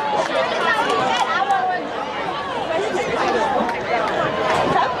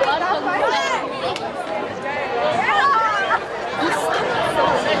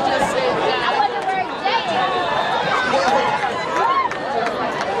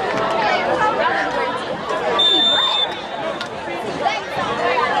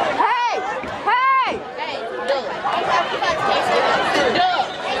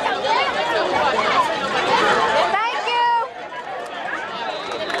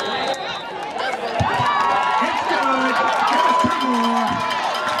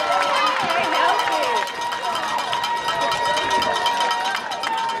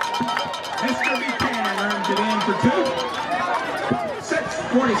 Mr. Buchanan earns it in for 2.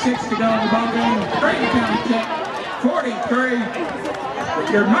 6:46 to go in the ball game. Greene County Tech 43.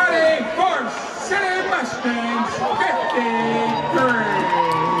 Your mighty Forrest City Mustangs 53.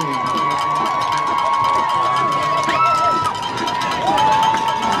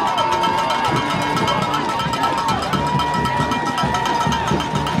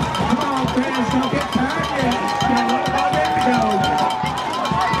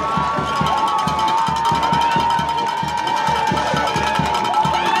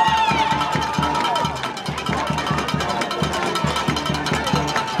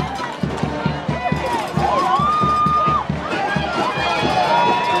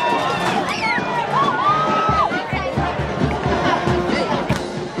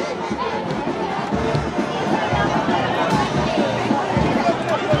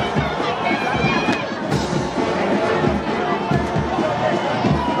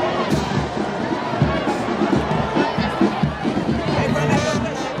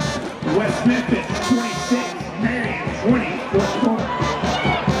 Memphis 26, Marion 20, fourth quarter.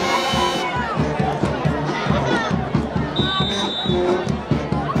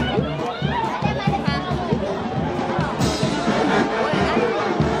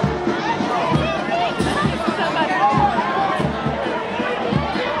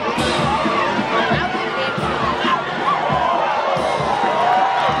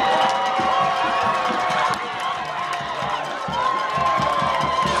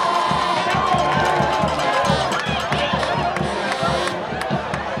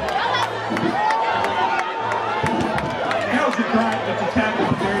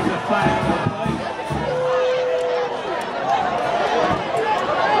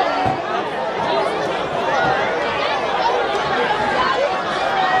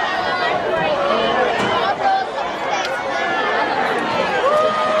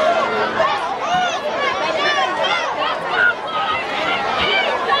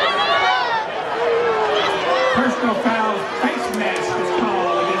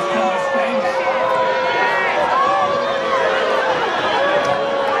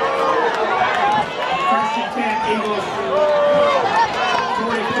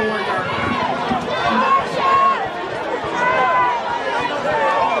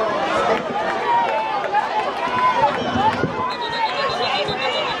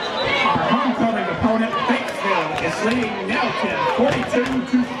 Leading Nelson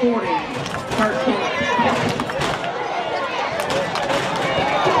 42-40. First quarter.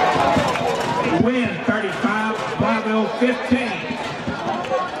 Win 35, Blytheville 15.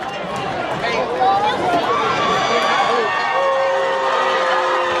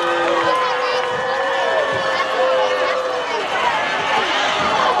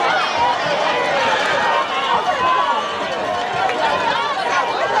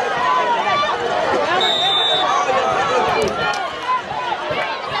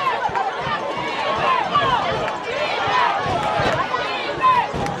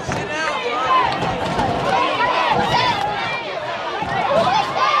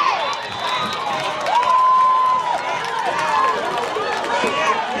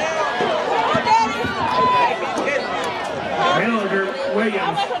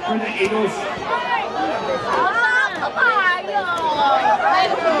 Williams for the Eagles.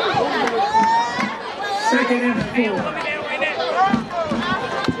 Second and 4.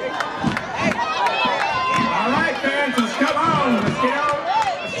 All right, fans, let's come on. Let's get out.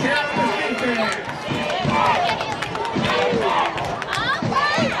 Let's cheer on the defense.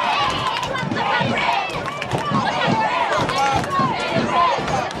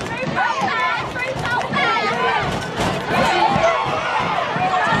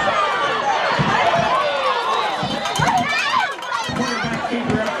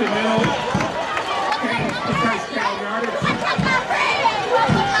 Keeper up the middle. The first down yardage.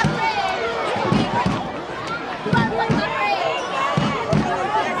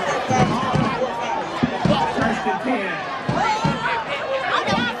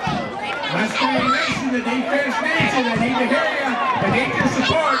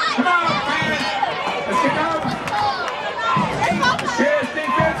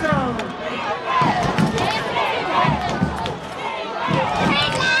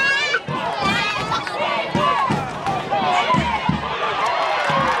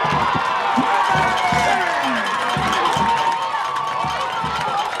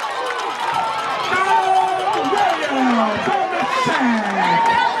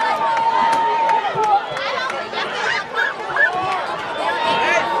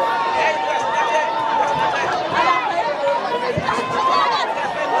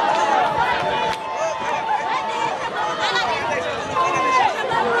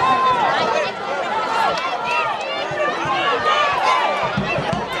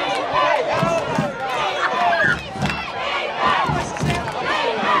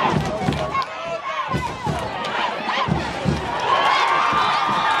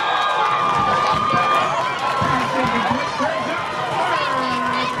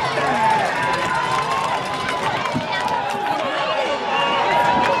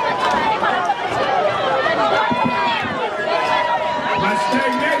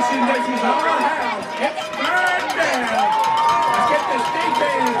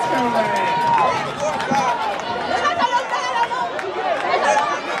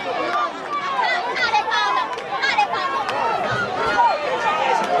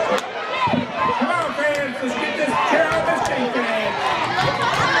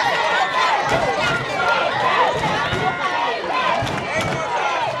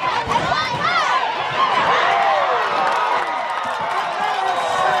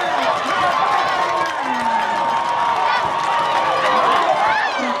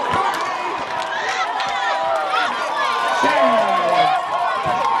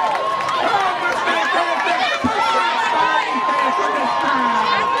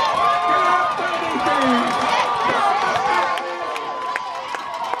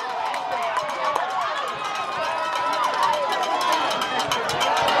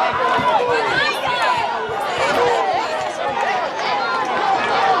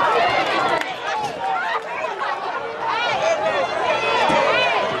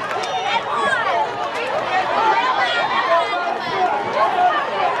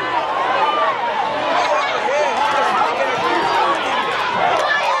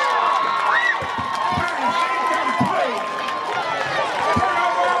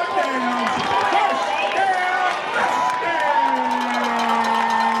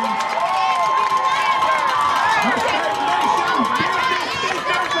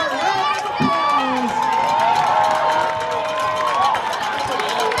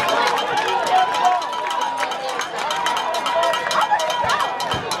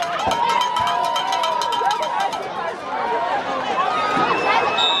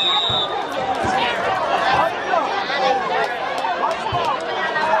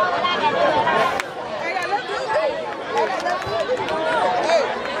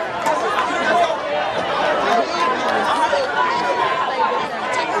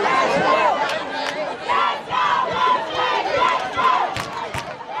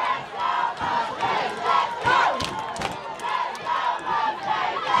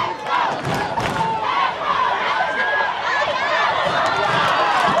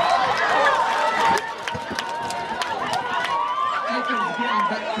 getting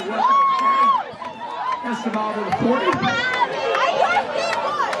back to work on the game. That's the ball to the 40. Come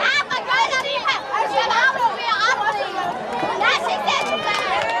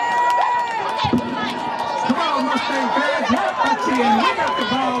on, Mustang fans. Let's see, and we got the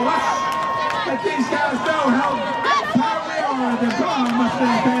ball. Let's let these guys know how proud we are. They're gone,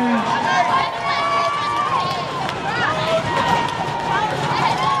 Mustang fans.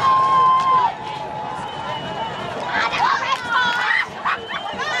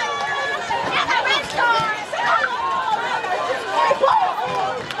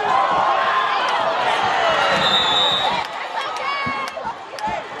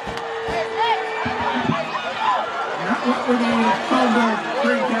 What we're going to call the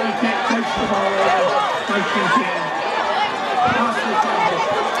Greene County can't coach the ball over. First and 10. Possibly fumble.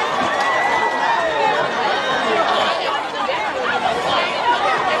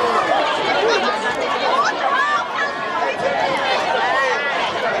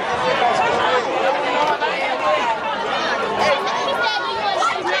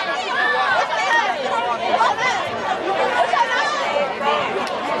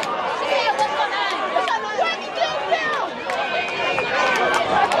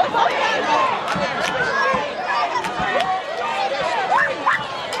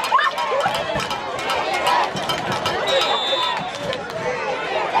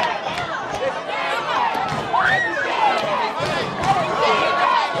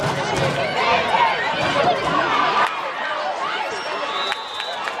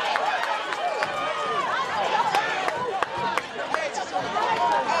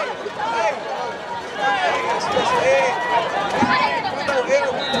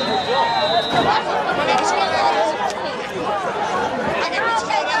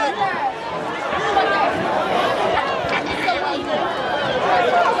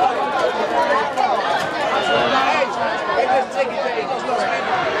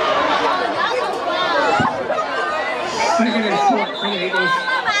 Second and short for the Eagles.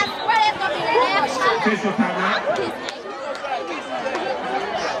 Official timeout.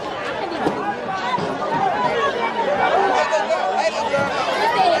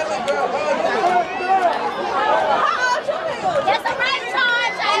 That's the right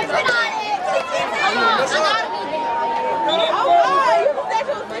charge. Everybody.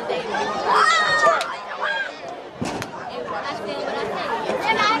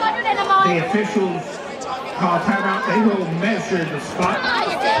 The officials call timeout. They will measure the spot.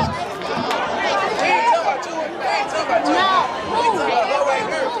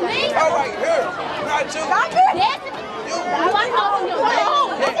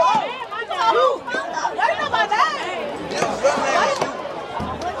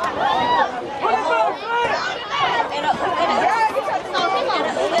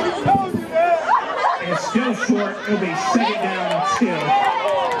 It's still short. It'll be second down and still.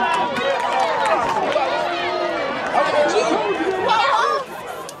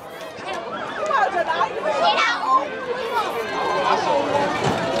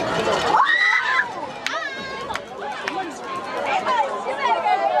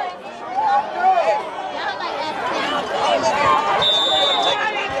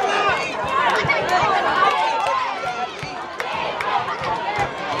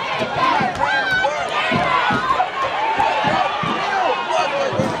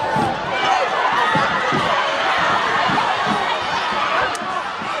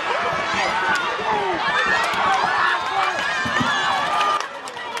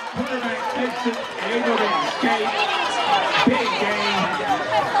 Able to escape. Big game.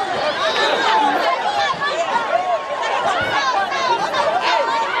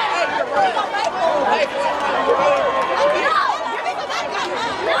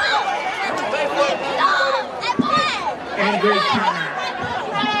 And great timeout.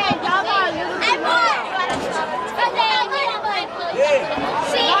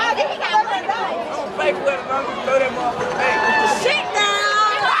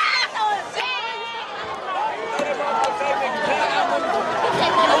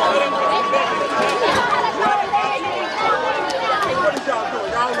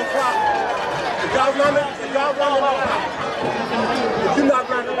 You're not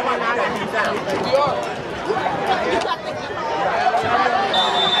running the one that you down. We are.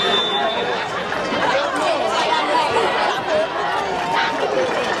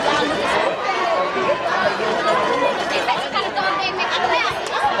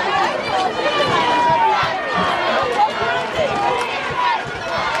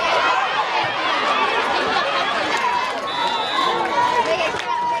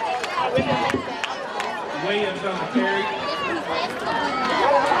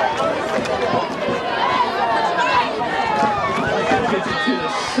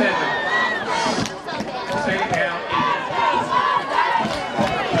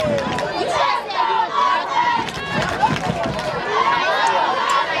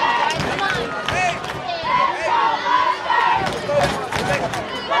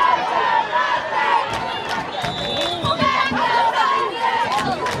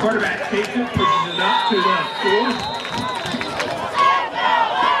 Keeps it, pushes it up to the fourth.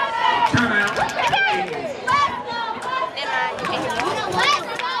 Timeout.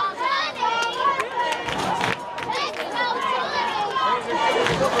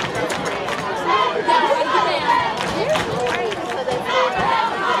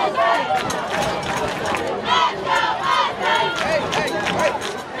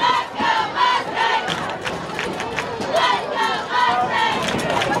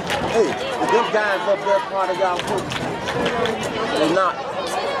 Hey, them guys up there part of y'all too. They're not.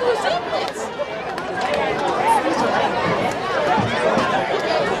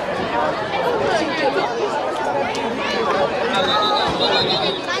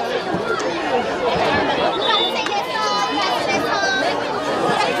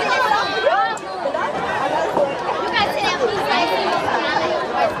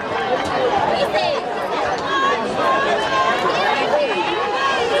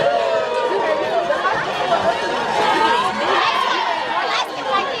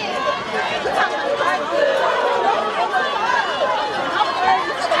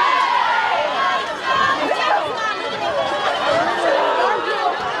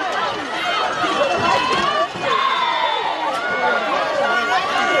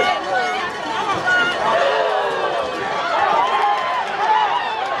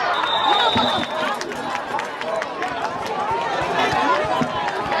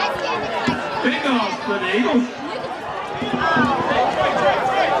 Big off for the Eagles.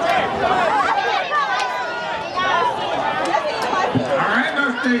 All right,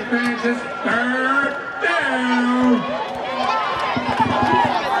 Mustang fans, it's third down.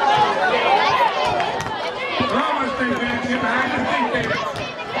 Come on, Mustang fans, get behind the defense.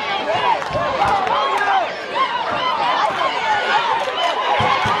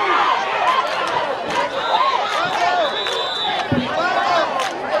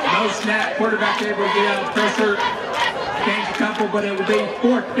 No snap, quarterback able to get out of pressure. Gains a couple, but it will be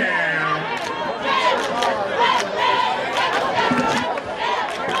fourth down.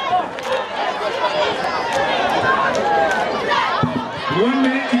 One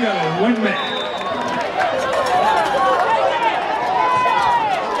minute to go, 1 minute.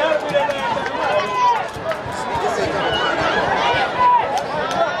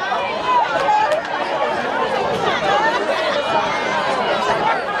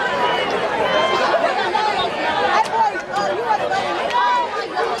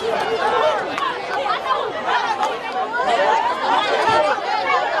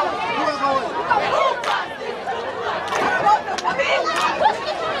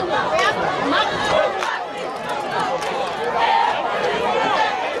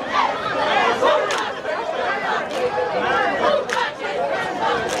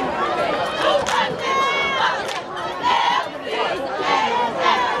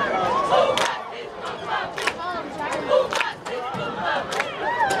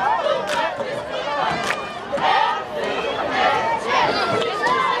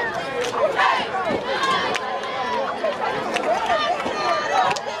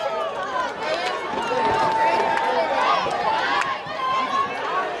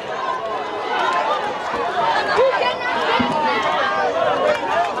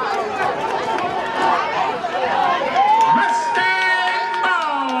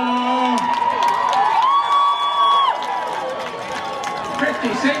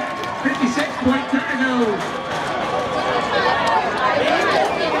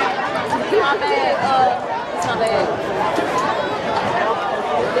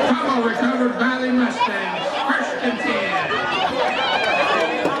 Recovered by the Mustangs. First and 10.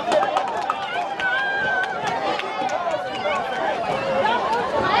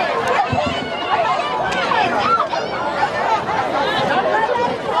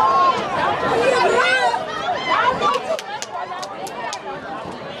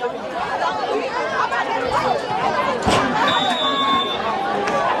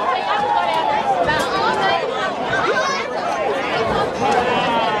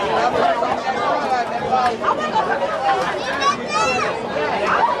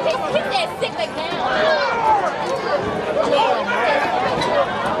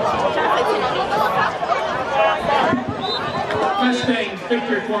 Mustangs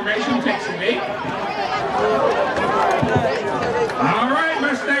victory formation takes a knee. All right,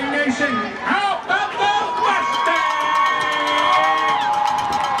 Mustang Nation, how about those Mustangs?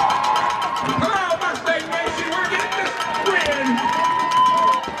 Come on, Mustang Nation, we're getting this win.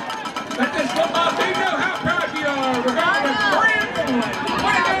 Let this football team know how proud you are. We're going to 3-1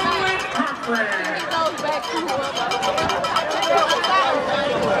 conference.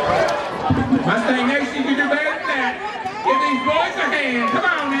 Mustang Nation, you can do better than that. Give these boys a hand. Come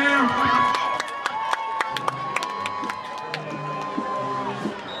on now.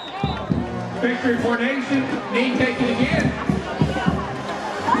 victory formation. Knee taken again.